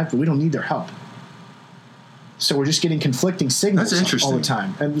survive, but we don't need their help. So we're just getting conflicting signals all the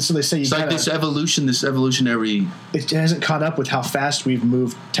time. And so they say it's like this evolutionary... It hasn't caught up with how fast we've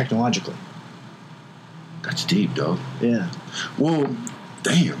moved technologically. That's deep, dog. Yeah. Well,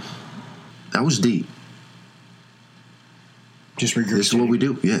 damn. That was deep. Just regurgitating. This is what we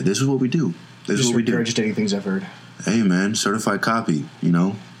do. Yeah, this is what we do. This is what we do. Regurgitating things I've heard. Hey, man, certified copy,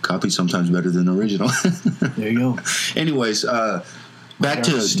 Copy sometimes better than original. There you go. Anyways, back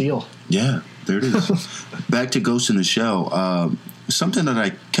to... Steel. Yeah. There it is. Back to Ghost in the Shell. Something that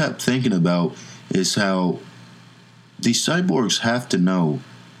I kept thinking about is how these cyborgs have to know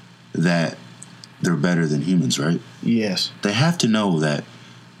that they're better than humans, right? Yes. They have to know that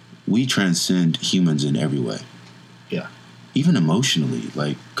we transcend humans in every way. Yeah. Even emotionally,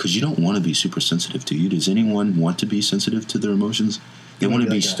 because you don't want to be super sensitive to you. Does anyone want to be sensitive to their emotions? They want to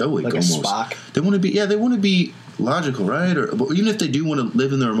be stoic, almost. A Spock. They want to be, they want to be logical, right? But even if they do want to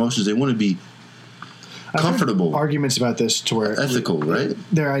live in their emotions, they want to be comfortable. Arguments about this to where ethical, right?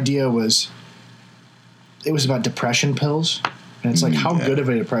 Their idea was it was about depression pills, and it's how good of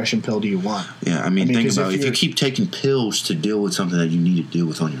a depression pill do you want? Yeah, I mean think about if you keep taking pills to deal with something that you need to deal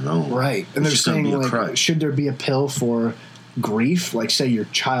with on your own, right? And they're saying should there be a pill for grief? Like, say your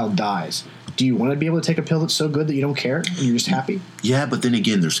child dies. Do you want to be able to take a pill that's so good that you don't care and you're just happy? Yeah, but then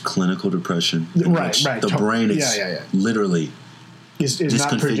again, there's clinical depression. Right. The brain is literally is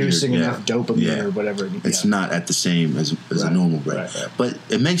not producing enough dopamine or whatever. It's not at the same as a normal brain. Right. But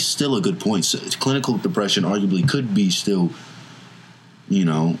it makes still a good point. So clinical depression arguably could be still,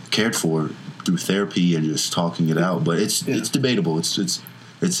 cared for through therapy and just talking it out. But it's debatable.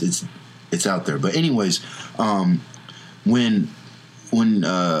 It's out there. But anyways, when when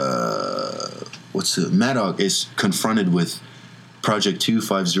Maddox is confronted with Project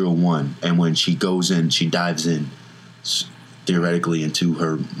 2501, and when she dives in theoretically into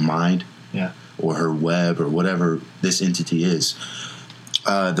her mind, or her web, or whatever this entity is,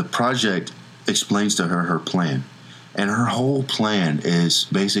 the project explains to her plan, and her whole plan is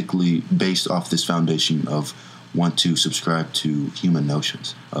basically based off this foundation of want to subscribe to human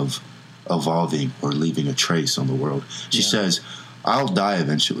notions of evolving or leaving a trace on the world. She says, I'll die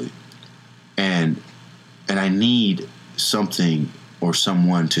eventually, and I need something or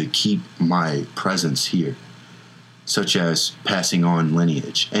someone to keep my presence here, such as passing on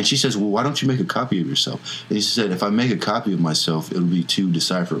lineage. And she says, well, why don't you make a copy of yourself? And he said, if I make a copy of myself, it'll be too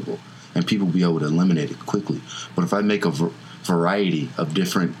decipherable, and people will be able to eliminate it quickly. But if I make a variety of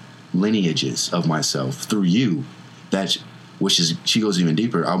different lineages of myself through you, she goes even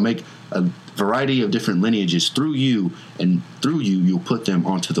deeper. I'll make a variety of different lineages through you, and through you'll put them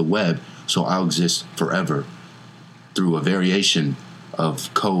onto the web, so I'll exist forever through a variation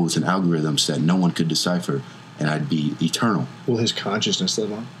of codes and algorithms that no one could decipher, and I'd be eternal. Will his consciousness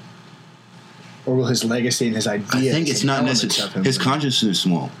live on? Or will his legacy and his ideas? I think it's not necessarily his consciousness is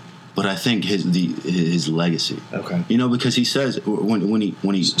small, but I think his legacy. Okay. Because he says when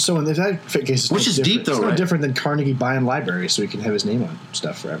he so in that case, which is deep though, it's right? no different than Carnegie buying libraries so he can have his name on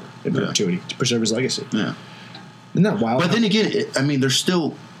stuff forever in perpetuity to preserve his legacy. Yeah. Isn't that wild? But then again, there's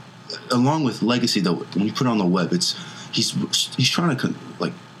still, along with legacy though, when you put it on the web, he's trying to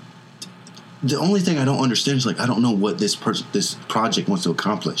the only thing I don't understand is I don't know what this project wants to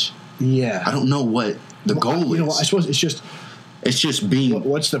accomplish. Yeah. I don't know what the goal is. I suppose it's just being.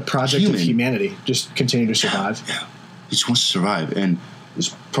 What's the project of humanity? Just continue to survive. Yeah. He just wants to survive, and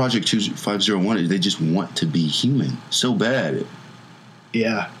this Project 2501, they just want to be human so bad.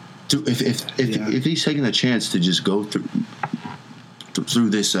 Yeah. If he's taking a chance to just go through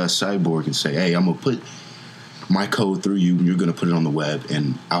this cyborg and say, hey, I'm gonna put my code through you, and you're going to put it on the web,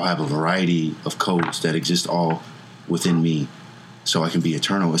 and I'll have a variety of codes that exist all within me so I can be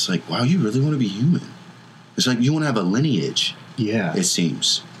eternal. It's like, wow, you really want to be human. It's like you want to have a lineage, it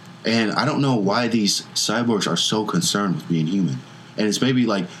seems. And I don't know why these cyborgs are so concerned with being human. And it's maybe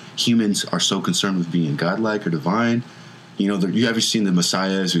like humans are so concerned with being godlike or divine. You ever seen the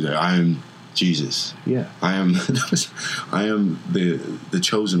messiahs who go, I am Jesus. Yeah. I am the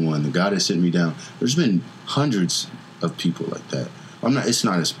chosen one. The God has sent me down. There's been hundreds of people like that. It's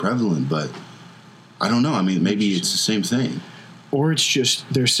not as prevalent, but I don't know. Maybe it's the same thing. Or it's just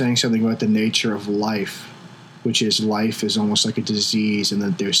they're saying something about the nature of life, which is life is almost like a disease, and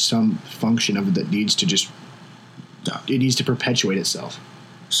that there's some function of it that needs to it needs to perpetuate itself.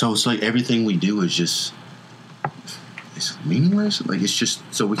 So it's like everything we do is just it's meaningless. Like it's just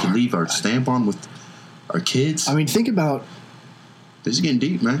so we can leave our stamp on with our kids. Think about this is getting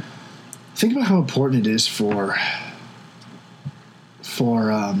deep, man. Think about how important it is for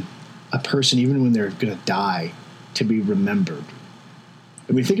a person, even when they're going to die, to be remembered.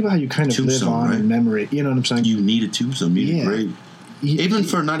 Think about how you kind of live on in memory. You know what I'm saying? You need a tombstone. You need a grave. Even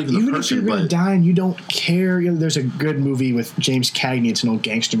for not even the person, if you're going to die and you don't care. There's a good movie with James Cagney. It's an old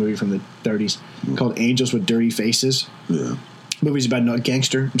gangster movie from the 30s called Angels with Dirty Faces. Yeah. Movie's about a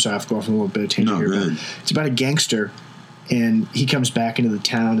gangster. I'm sorry, I've gone off on a little bit of tangent here. But it's about a gangster, and he comes back into the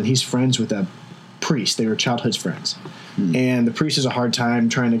town, and he's friends with a priest. They were childhood friends. And the priest has a hard time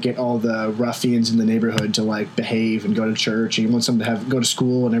trying to get all the ruffians in the neighborhood to behave and go to church, and he wants them to go to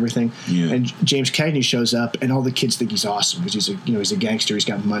school and everything. Yeah. And James Cagney shows up, and all the kids think he's awesome because he's a gangster. He's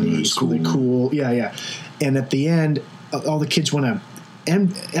got money. He's really cool. Yeah. And at the end, all the kids want to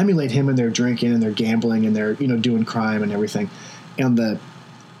emulate him, and they're drinking and they're gambling and they're doing crime and everything. And the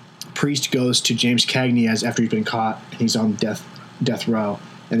priest goes to James Cagney after he's been caught and he's on death row.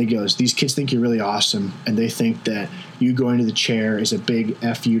 And he goes, these kids think you're really awesome, and they think that you going to the chair is a big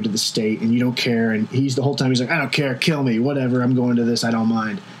F you to the state, and you don't care. And the whole time he's like, I don't care, kill me, whatever, I'm going to this, I don't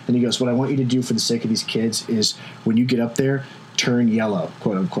mind. And he goes, what I want you to do for the sake of these kids is when you get up there, turn yellow,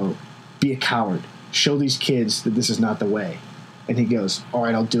 quote unquote. Be a coward. Show these kids that this is not the way. And he goes, all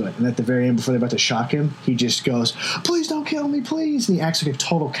right, I'll do it. And at the very end, before they're about to shock him, he just goes, please don't kill me, please. And he acts like a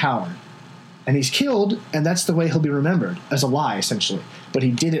total coward. And he's killed, and that's the way he'll be remembered, as a lie, essentially. But he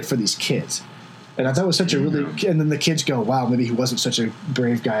did it for these kids. And I thought it was such a really... And then the kids go, wow, maybe he wasn't such a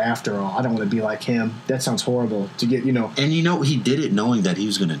brave guy after all. I don't want to be like him. That sounds horrible to get, And he did it knowing that he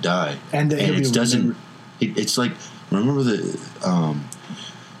was going to die. And it doesn't... It's like, remember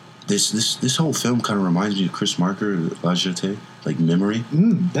this whole film kind of reminds me of Chris Marker, La Jetée, like Memory.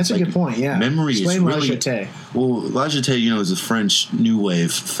 That's a good point, yeah. Memory Explain is really... La Jetée. Well, La Jetée, is a French New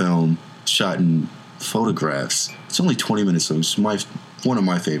Wave film shot in Photographs. It's only 20 minutes, so it's one of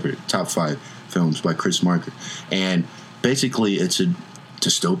my favorite top 5 films by Chris Marker. And basically, it's a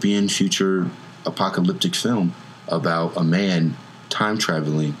dystopian future apocalyptic film about a man time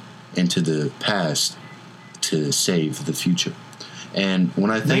traveling into the past to save the future. And when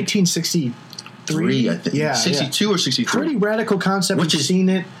I think 1963, I think 62 or 63, pretty radical concept. Which We've is seen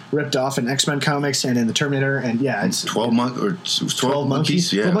it ripped off in X-Men comics and in the Terminator, and it's 12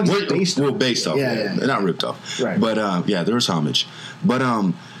 Monkeys. Yeah, 12 Monkeys based off. Yeah, not ripped off. Right. But there was homage. But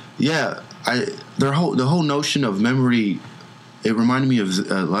the whole notion of memory, it reminded me of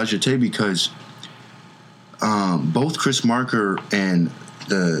Elijah Tay because both Chris Marker and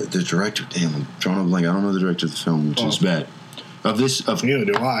the director, damn, I'm drawing a blank. I don't know the director of the film, which is bad. Neither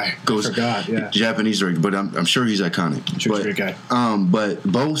do I. Forgot. Yeah, Japanese director, but I'm sure he's iconic. I'm sure he's a great guy. But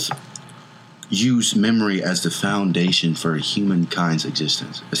both use memory as the foundation for humankind's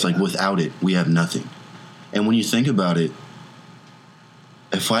existence. It's like without it, we have nothing. And when you think about it,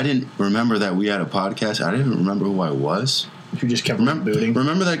 if I didn't remember that we had a podcast, I didn't remember who I was. You just kept booting.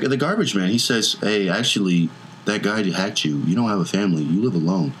 Remember that the garbage man? He says, "Hey, actually, that guy hacked you. You don't have a family. You live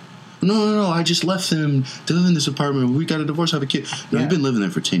alone." No. I just left him to live in this apartment. We got a divorce, have a kid. No, he's been living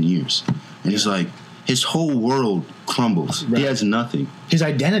there for 10 years. And he's like, his whole world crumbles. Right. He has nothing. His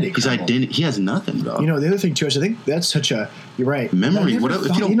identity. He has nothing, dog. You know, the other thing, too, is I think that's such a... You're right. Memory.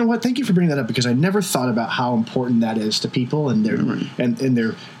 You know what? Thank you for bringing that up, because I never thought about how important that is to people and their and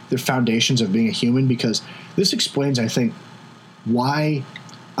their foundations of being a human, because this explains, I think, why...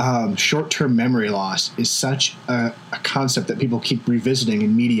 short-term memory loss is such a concept that people keep revisiting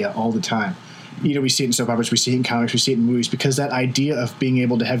in media all the time. You know, we see it in soap operas, we see it in comics, we see it in movies, because that idea of being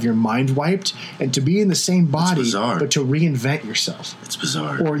able to have your mind wiped and to be in the same body, but to reinvent yourself. It's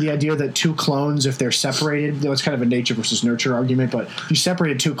bizarre. Or the idea that two clones, if they're separated, it's kind of a nature versus nurture argument, but you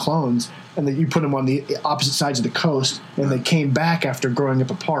separated two clones and then you put them on the opposite sides of the coast and they came back after growing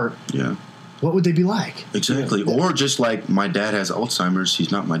up apart. Yeah. What would they be like? Exactly. Or just like my dad has Alzheimer's,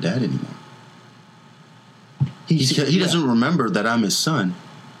 he's not my dad anymore. He doesn't remember that I'm his son.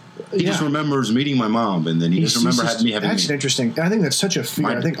 He just remembers meeting my mom, and then he doesn't remember me having That's interesting. I think that's such a fear.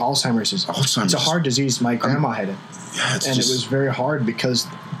 I think Alzheimer's is it's a hard disease. My grandma had it. Yeah, it was very hard because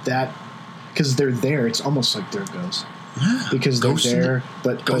they're there. It's almost like they're ghosts. Yeah. Because they're there,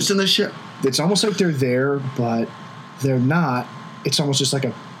 but ghosts in the ship. It's almost like they're there, but they're not. It's almost just like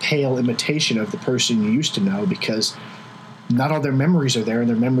a pale imitation of the person you used to know, because not all their memories are there, and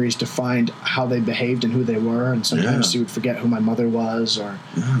their memories defined how they behaved and who they were. And sometimes you would forget who my mother was,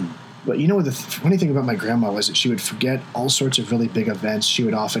 But you know, the funny thing about my grandma was that she would forget all sorts of really big events. She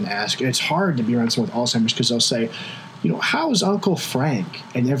would often ask, and it's hard to be around someone with Alzheimer's because they'll say, you know, how's Uncle Frank?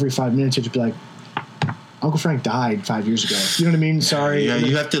 And every 5 minutes it'd be like, Uncle Frank died 5 years ago. You know what I mean? Sorry. Yeah,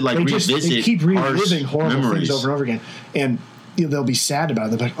 you have to revisit. They keep reliving horrible memories. things over and over again. And they'll be sad about it.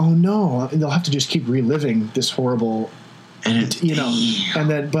 They'll be like, oh no. And they'll have to just keep reliving this horrible,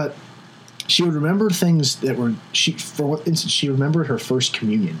 but she would remember things that were, for instance, she remembered her first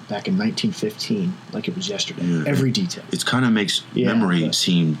communion back in 1915, like it was yesterday. Yeah. Every detail. It kind of makes memory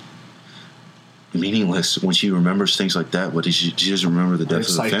seem meaningless when she remembers things like that, but she doesn't remember the death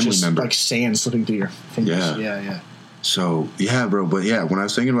of a family member. Like sand slipping through your fingers. Yeah. So, bro. But when I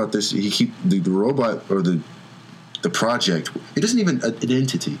was thinking about this, the robot or the project, it doesn't even an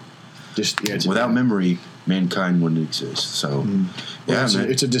entity. Without memory, mankind wouldn't exist. So,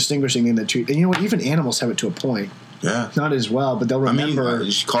 it's a distinguishing thing and you know what? Even animals have it to a point. Yeah, not as well, but they'll remember. I mean,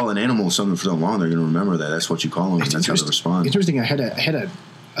 you call an animal something for so long, they're going to remember that. That's what you call them. And that's how they respond. Interesting. I had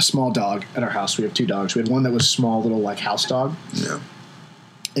a small dog at our house. We have 2 dogs. We had one that was small, little like house dog. Yeah,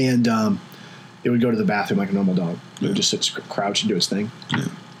 and it would go to the bathroom like a normal dog. It would just sit crouch and do its thing.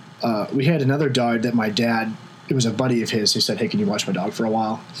 Yeah. We had another dog that my dad. It was a buddy of his who said, hey, can you watch my dog for a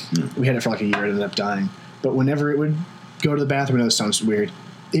while? Yeah. We had it for like a year. It ended up dying. But whenever it would go to the bathroom, I know this sounds weird,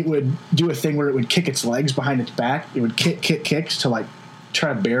 it would do a thing where it would kick its legs behind its back. It would kick to like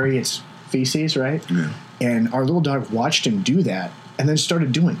try to bury its feces, right? Yeah. And our little dog watched him do that and then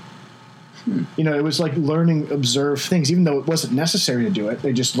started doing it. You know, it was like learning, observe things, even though it wasn't necessary to do it.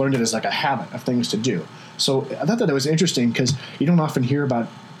 They just learned it as like a habit of things to do. So I thought that it was interesting because you don't often hear about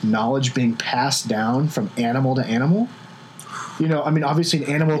knowledge being passed down from animal to animal. You know, I mean, obviously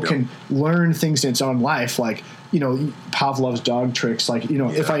an animal can learn things in its own life, like, you know, Pavlov's dog tricks, like, you know,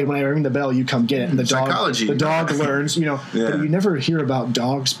 when I ring the bell, you come get it. And the dog learns, you know, but you never hear about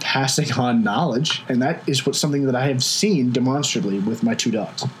dogs passing on knowledge. And that is something that I have seen demonstrably with my 2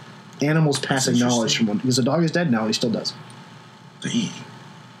 dogs. Animals passing knowledge from one, because the dog is dead now and he still does. Dang.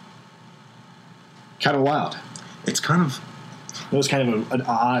 Kind of wild. It's kind of... It was kind of an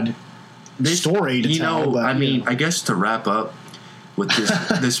odd story to tell. But, I mean, I guess to wrap up with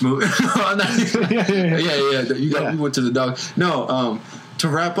this movie. We went to the dog. No, to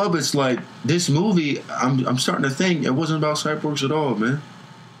wrap up, it's like this movie. I'm starting to think it wasn't about cyborgs at all, man.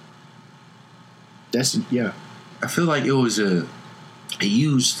 I feel like it was it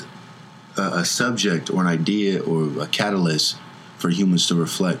used a subject or an idea or a catalyst for humans to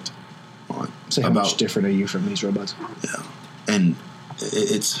reflect on. So how much different are you from these robots? Yeah, and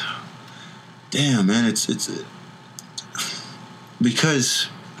it's damn, man. It's because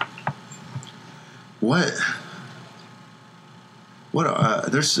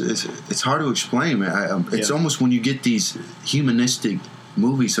it's hard to explain, man. It's almost when you get these humanistic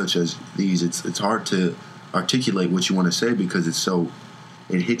movies such as these, it's hard to articulate what you want to say because it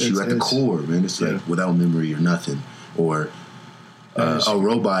hits you at the core, man. It's like without memory you're nothing, or a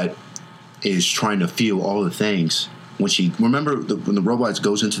robot is trying to feel all the things. When the robot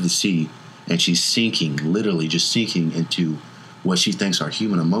goes into the sea and she's sinking, literally just sinking into what she thinks are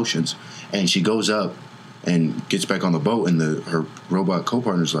human emotions, and she goes up and gets back on the boat, and her robot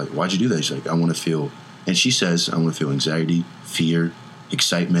co-partner's like, "Why'd you do that?" She's like, "I want to feel," and she says, "I want to feel anxiety, fear,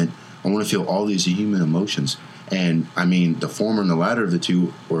 excitement. I want to feel all these human emotions." And I mean, the former and the latter of the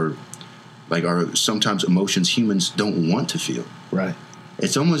two are sometimes emotions humans don't want to feel. Right.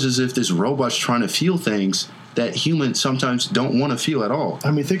 It's almost as if this robot's trying to feel things that humans sometimes don't want to feel at all.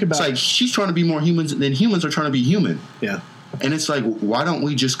 I mean, think about... It's like she's trying to be more human than humans are trying to be human. Yeah. And it's like, why don't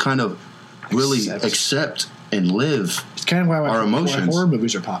we just kind of really accept and live it's kind of why our emotions? Why horror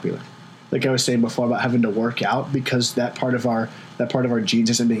movies are popular. Like I was saying before about having to work out because that part of our genes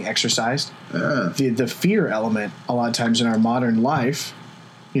isn't being exercised. The fear element a lot of times in our modern life,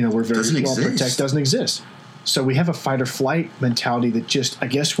 we're very well protected, doesn't exist. So we have a fight or flight mentality that just, I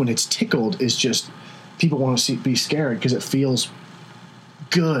guess when it's tickled, is just people want to be scared because it feels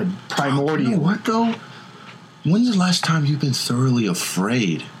good, primordial. You know what though? When's the last time you've been thoroughly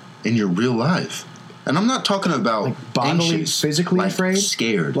afraid in your real life? And I'm not talking about like bodily, anxious, physically afraid,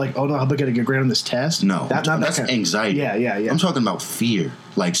 scared. Like, oh no, how am I going to get great on this test? No, that's anxiety. Yeah. I'm talking about fear.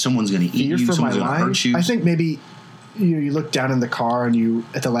 Like someone's going to eat you, someone's going to hurt you. I think maybe you look down in the car and you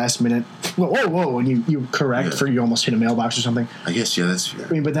at the last minute, whoa, and you correct for you almost hit a mailbox or something. I guess that's fair. I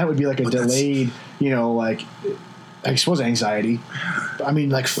mean, but that would be like a delayed, like I suppose anxiety. I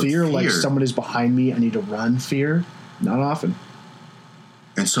mean, like fear, like someone is behind me, I need to run. Fear, not often.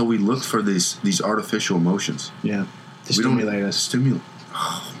 And so we look for these artificial emotions. Yeah. To stimulate us. Oh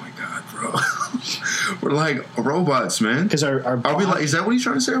my God, bro. We're like robots, man. Because are we like? Is that what he's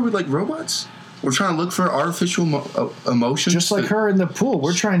trying to say? Are we like robots? We're trying to look for artificial emotions. Just like her in the pool.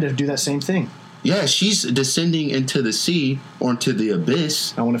 We're trying to do that same thing. Yeah, she's descending into the sea or into the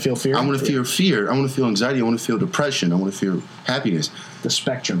abyss. I want to feel fear. I want to feel fear. I want to feel anxiety. I want to feel depression. I want to feel happiness. The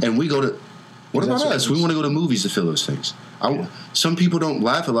spectrum. And we go to... What about us? We want to go to movies to feel those things. Some people don't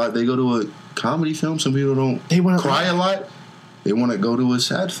laugh a lot. They go to a comedy film. Some people don't cry a lot. They want to go to a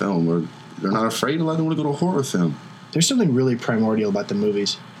sad film, or they're not afraid a lot. They want to go to a horror film. There's something really primordial about the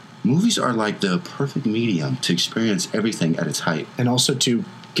movies. Movies are like the perfect medium to experience everything at its height. And also to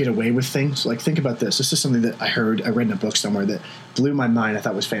get away with things. Like, think about this. This is something that I read in a book somewhere that blew my mind. I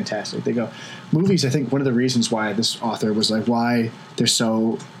thought was fantastic. They go, movies, I think one of the reasons why this author was like, why they're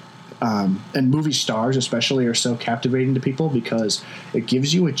so... and movie stars especially are so captivating to people because it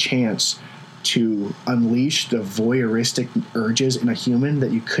gives you a chance to unleash the voyeuristic urges in a human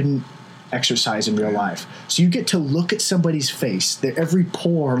that you couldn't exercise in real life. So you get to look at somebody's face, their every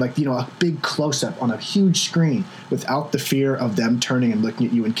pore, like, a big close-up on a huge screen without the fear of them turning and looking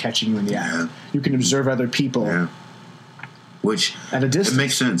at you and catching you in the act. You can observe other people. Yeah. Which at a distance. It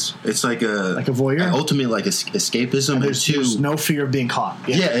makes sense. It's like a voyeur. Ultimately, like escapism. And there's no fear of being caught.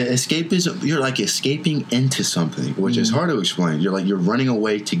 Yeah, escapism. You're like escaping into something, which is hard to explain. You're running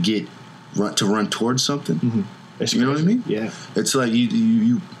away to run towards something. Mm-hmm. You know what I mean? Yeah. It's like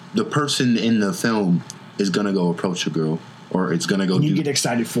you the person in the film is gonna go approach a girl, or it's gonna go. And you get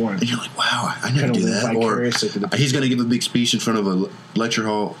excited for him, and you're like, "Wow, I never do that." Or he's gonna give a big speech in front of a lecture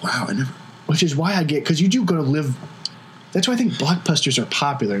hall. Wow, I never. Which is why I get, because you do go to live. That's why I think blockbusters are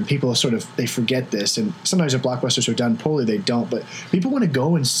popular, and people they forget this. And sometimes if blockbusters are done poorly, they don't. But people want to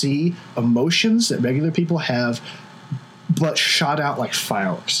go and see emotions that regular people have, but shot out like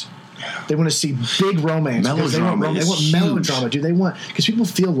fireworks. They want to see big romance. Melodrama. They want melodrama, dude. Because people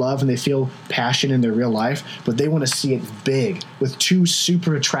feel love and they feel passion in their real life, but they want to see it big with two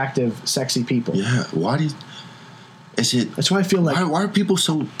super attractive, sexy people. Yeah. Why do you... That's why I feel like... Why are people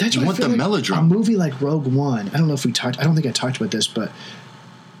so... That's why want the melodrama? A movie like Rogue One, I don't know if we talked... I don't think I talked about this, but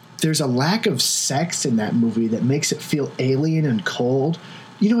there's a lack of sex in that movie that makes it feel alien and cold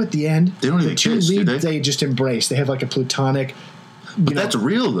at the end, They don't the even two kiss, do lead, they? just embrace. They have like a platonic. But that's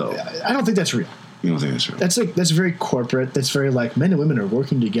real, though. I don't think that's real. You don't think that's real? That's very corporate. That's very like men and women are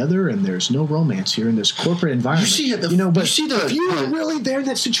working together, and there's no romance here in this corporate environment. You see it, if you were really there in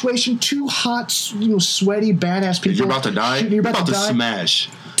that situation, two hot, sweaty, badass people, you're about to die. You're about to smash.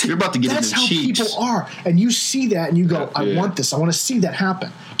 You're about to get in the cheeks. That's how people are, and you see that, and you go, "I want this. I want to see that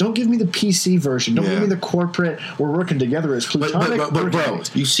happen." Don't give me the PC version. Don't give me the corporate. We're working together as platonic. But bro,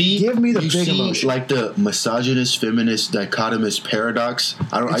 you see, give me the big emotion, like the misogynist, feminist, dichotomous paradox.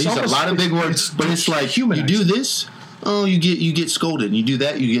 I use a lot of big words, but it's like humanizing. You do this. Oh, you get scolded. And you do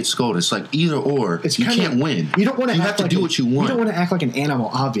that, you get scolded. It's like either or. You can't win. You don't want to. You have to do what you want. You don't want to act like an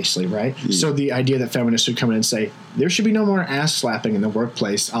animal, obviously, right? Yeah. So the idea that feminists would come in and say there should be no more ass slapping in the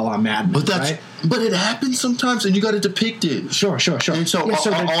workplace, a la Mad Men, But it happens sometimes, and you got to depict it. Sure. And so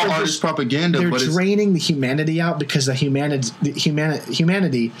all art is propaganda. They're draining the humanity out because the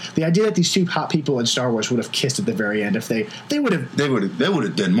humanity. The idea that these two hot people in Star Wars would have kissed at the very end if they would have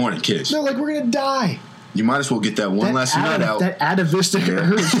done more than kiss. They're like, we're gonna die. You might as well get that one last nut out. That atavistic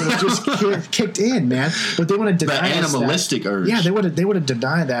urge would have just kicked in, man. But they want to deny the animalistic urge. Yeah, they would have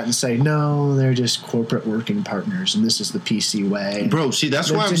denied that and say, no, they're just corporate working partners, and this is the PC way. Bro, see,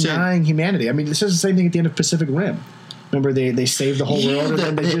 that's why I'm denying humanity. I mean, this is the same thing at the end of Pacific Rim. Remember, they saved the whole world.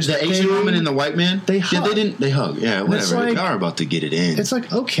 The Asian woman and the white man. They hug. Yeah, they hug. Yeah, whatever. Like, they are about to get it in. It's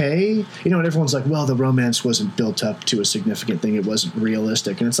like, okay, and everyone's like, well, the romance wasn't built up to a significant thing. It wasn't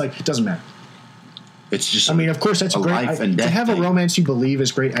realistic, and it's like, it doesn't matter. It's just. I mean, of course, that's a great life and death to have thing. A romance you believe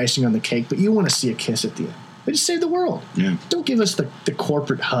is great icing on the cake, but you want to see a kiss at the end. They just save the world. Yeah. Don't give us the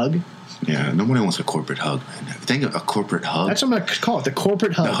corporate hug. Yeah, nobody wants a corporate hug, man. Think of a corporate hug. That's what I'm gonna call it, the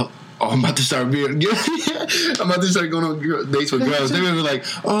corporate hug. I'm about to start going on dates with girls. They're gonna be like,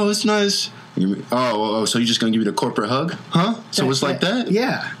 "Oh, it's nice." Oh, so you're just gonna give me the corporate hug, huh? So it's like that?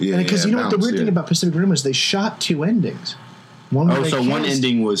 Yeah. Because you know what the weird thing about Pacific Rim was they shot two endings. One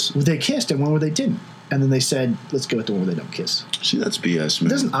ending was they kissed and one where they didn't. And then they said, let's go with the one where they don't kiss. See, that's BS, man.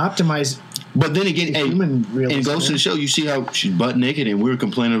 It doesn't optimize. But then again, human realism. And Ghost in the Shell, you see how she's butt naked, and we were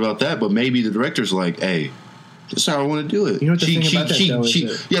complaining about that. But maybe the director's like, hey, that's how I want to do it. You know what the thing about that, though, is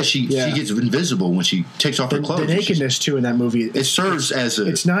she gets invisible when she takes off her clothes. The nakedness, too, in that movie. It serves as a...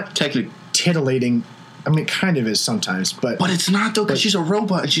 It's not titillating. I mean, it kind of is sometimes, but it's not, though, because she's a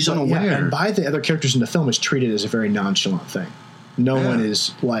robot and she's unaware. Yeah, and by the other characters in the film, it's treated as a very nonchalant thing. No one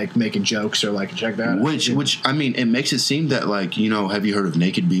is like making jokes or like check that out. Which I mean, it makes it seem that like have you heard of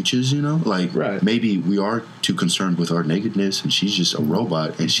naked beaches? Like maybe we are too concerned with our nakedness, and she's just a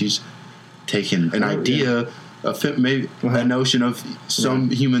robot, and she's taken an idea, maybe a notion of some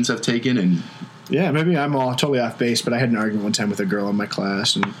humans have taken, and maybe I'm all totally off base, but I had an argument one time with a girl in my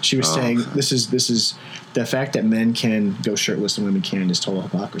class, and she was saying this is the fact that men can go shirtless and women can't is total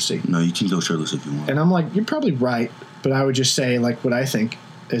hypocrisy. No, you can go shirtless if you want. And I'm like, you're probably right. But I would just say, like, what I think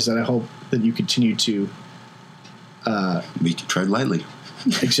is that I hope that you continue to... we can tread lightly.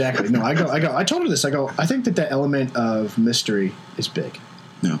 Exactly. No, I told her this. I think that element of mystery is big.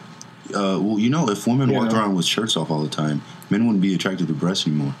 Yeah. Well, if women walked around with shirts off all the time, men wouldn't be attracted to breasts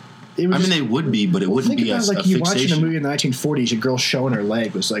anymore. They would be, but it wouldn't be as a fixation. You watching a movie in the 1940s, a girl showing her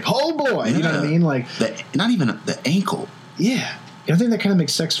leg was like, oh, boy. Yeah. You know what I mean? Like not even the ankle. Yeah. I think that kind of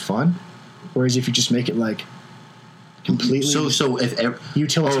makes sex fun. Whereas if you just make it, like... completely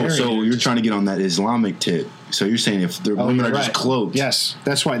utilitarian. So you're trying to get on that Islamic tip. So you're saying if the women are just cloaked. Yes,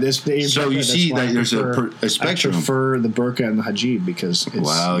 that's why this. So you see that there's a spectrum. I prefer the burqa and the hajib because it's,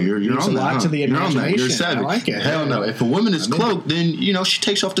 you're on a lot to the imagination. You're savage. I like it. Hell no. If a woman is cloaked, then she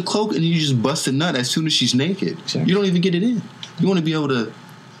takes off the cloak and you just bust a nut as soon as she's naked. Exactly. You don't even get it in. You want to be able to.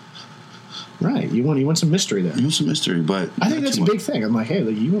 Right. You want some mystery there. You want some mystery, but I think that's a big thing. I'm like, hey,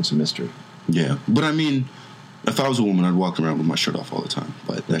 you want some mystery. Yeah, but I mean. If I was a woman, I'd walk around with my shirt off all the time.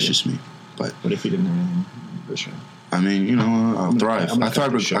 But that's just me. But what if you didn't have anything for sure? I mean, I'll thrive. I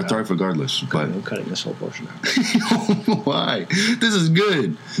thrive regardless. I'm cutting this whole portion out. Why? This is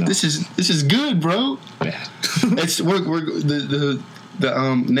good. No. This is good, bro. Yeah. It's we're the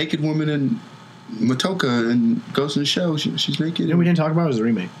naked woman in Matoka and Ghost in the Shell. She's naked. We didn't talk about was the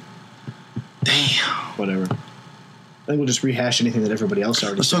remake. Damn. Whatever. I think we'll just rehash anything that everybody else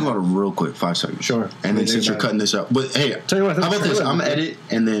already said. Let's talk about it real quick, 5 seconds. Sure. And then since you're cutting this up. But hey, tell you what, how about this? I'm going to edit,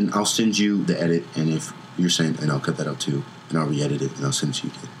 and then I'll send you the edit, and if you're saying, and I'll cut that out too, and I'll re-edit it, and I'll send it to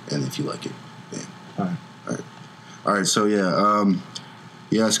you again. And if you like it, bam. All right, so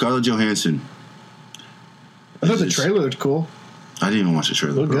Scarlett Johansson. I thought the trailer looked cool. I didn't even watch the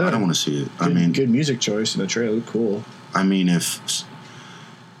trailer, bro. I don't want to see it. Good music choice, and the trailer looked cool. I mean,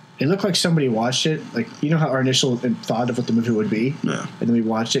 It looked like somebody watched it. Like, you know how our initial thought of what the movie would be? Yeah. And then we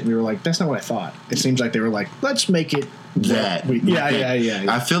watched it and we were like, that's not what I thought. It seems like they were like, let's make it that. Yeah.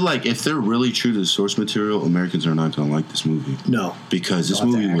 I feel like if they're really true to the source material, Americans are not going to like this movie. No. Because this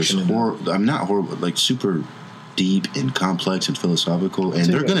movie was horrible. I'm not horrible, like super deep and complex and philosophical. And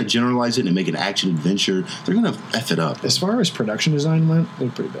they're going to generalize it and make an action adventure. They're going to F it up. As far as production design went, they're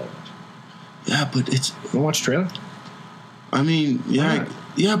pretty bad. Yeah, but it's... You want to watch the trailer? I mean, yeah,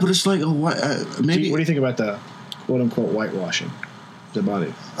 but it's like, maybe... What do you think about the quote-unquote whitewashing of the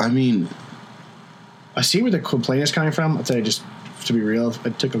body? I mean... I see where the complaint is coming from. I'll tell you, just to be real,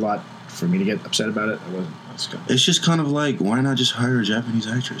 it took a lot for me to get upset about it. It's just kind of like, why not just hire a Japanese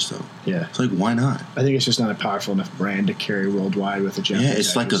actress, though? Yeah. It's like, why not? I think it's just not a powerful enough brand to carry worldwide with a Japanese actress.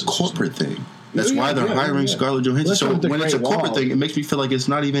 It's like a corporate thing. That's why they're hiring Scarlett Johansson. Well, so when it's a corporate thing, it makes me feel like it's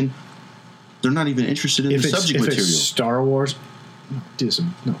not even... They're not even interested in the subject material. If it's Star Wars...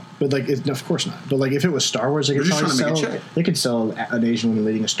 No. But, like, of course not. But, like, if it was Star Wars, they could sell an Asian woman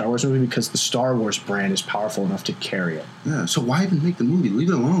leading a Star Wars movie because the Star Wars brand is powerful enough to carry it. Yeah, so why even make the movie? Leave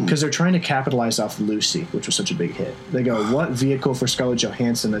it alone. Because they're trying to capitalize off Lucy, which was such a big hit. They go, what vehicle for Scarlett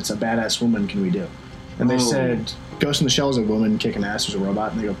Johansson that's a badass woman can we do? And they said, Ghost in the Shell is a woman kicking ass as a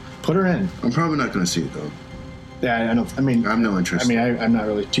robot. And they go, put her in. I'm probably not going to see it, though. Yeah, I know. I mean, I'm no interest. I mean, I'm not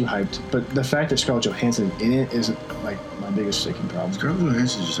really too hyped, but the fact that Scarlett Johansson in it isn't like my biggest sticking problem. Scarlett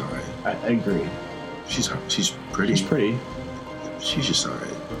Johansson's just alright. I agree. She's pretty. She's pretty. She's just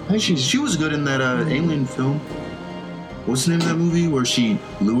alright. I think she was good in that Alien film. What's the name of that movie where she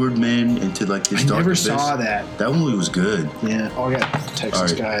lured men into like this dark abyss? I never saw that. That movie was good. Yeah. Oh, I got to text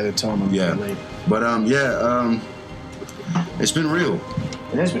this guy to tell him I'm late. But it's been real.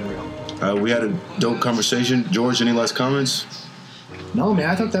 It has been real. We had a dope conversation. George, any last comments? No, man.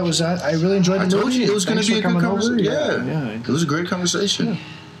 I thought that was. I really enjoyed the movie. I told you it was going to be a good conversation. Yeah. It was a great conversation. Yeah.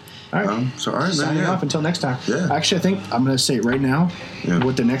 All right. All right, man. Signing off until next time. Yeah. Actually, I think I'm going to say it right now. Yeah.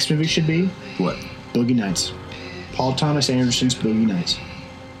 What the next movie should be. What? Boogie Nights. Paul Thomas Anderson's Boogie Nights.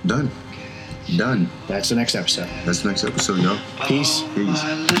 Done. That's the next episode. Y'all. Peace. Peace.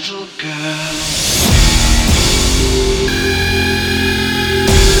 My little girl.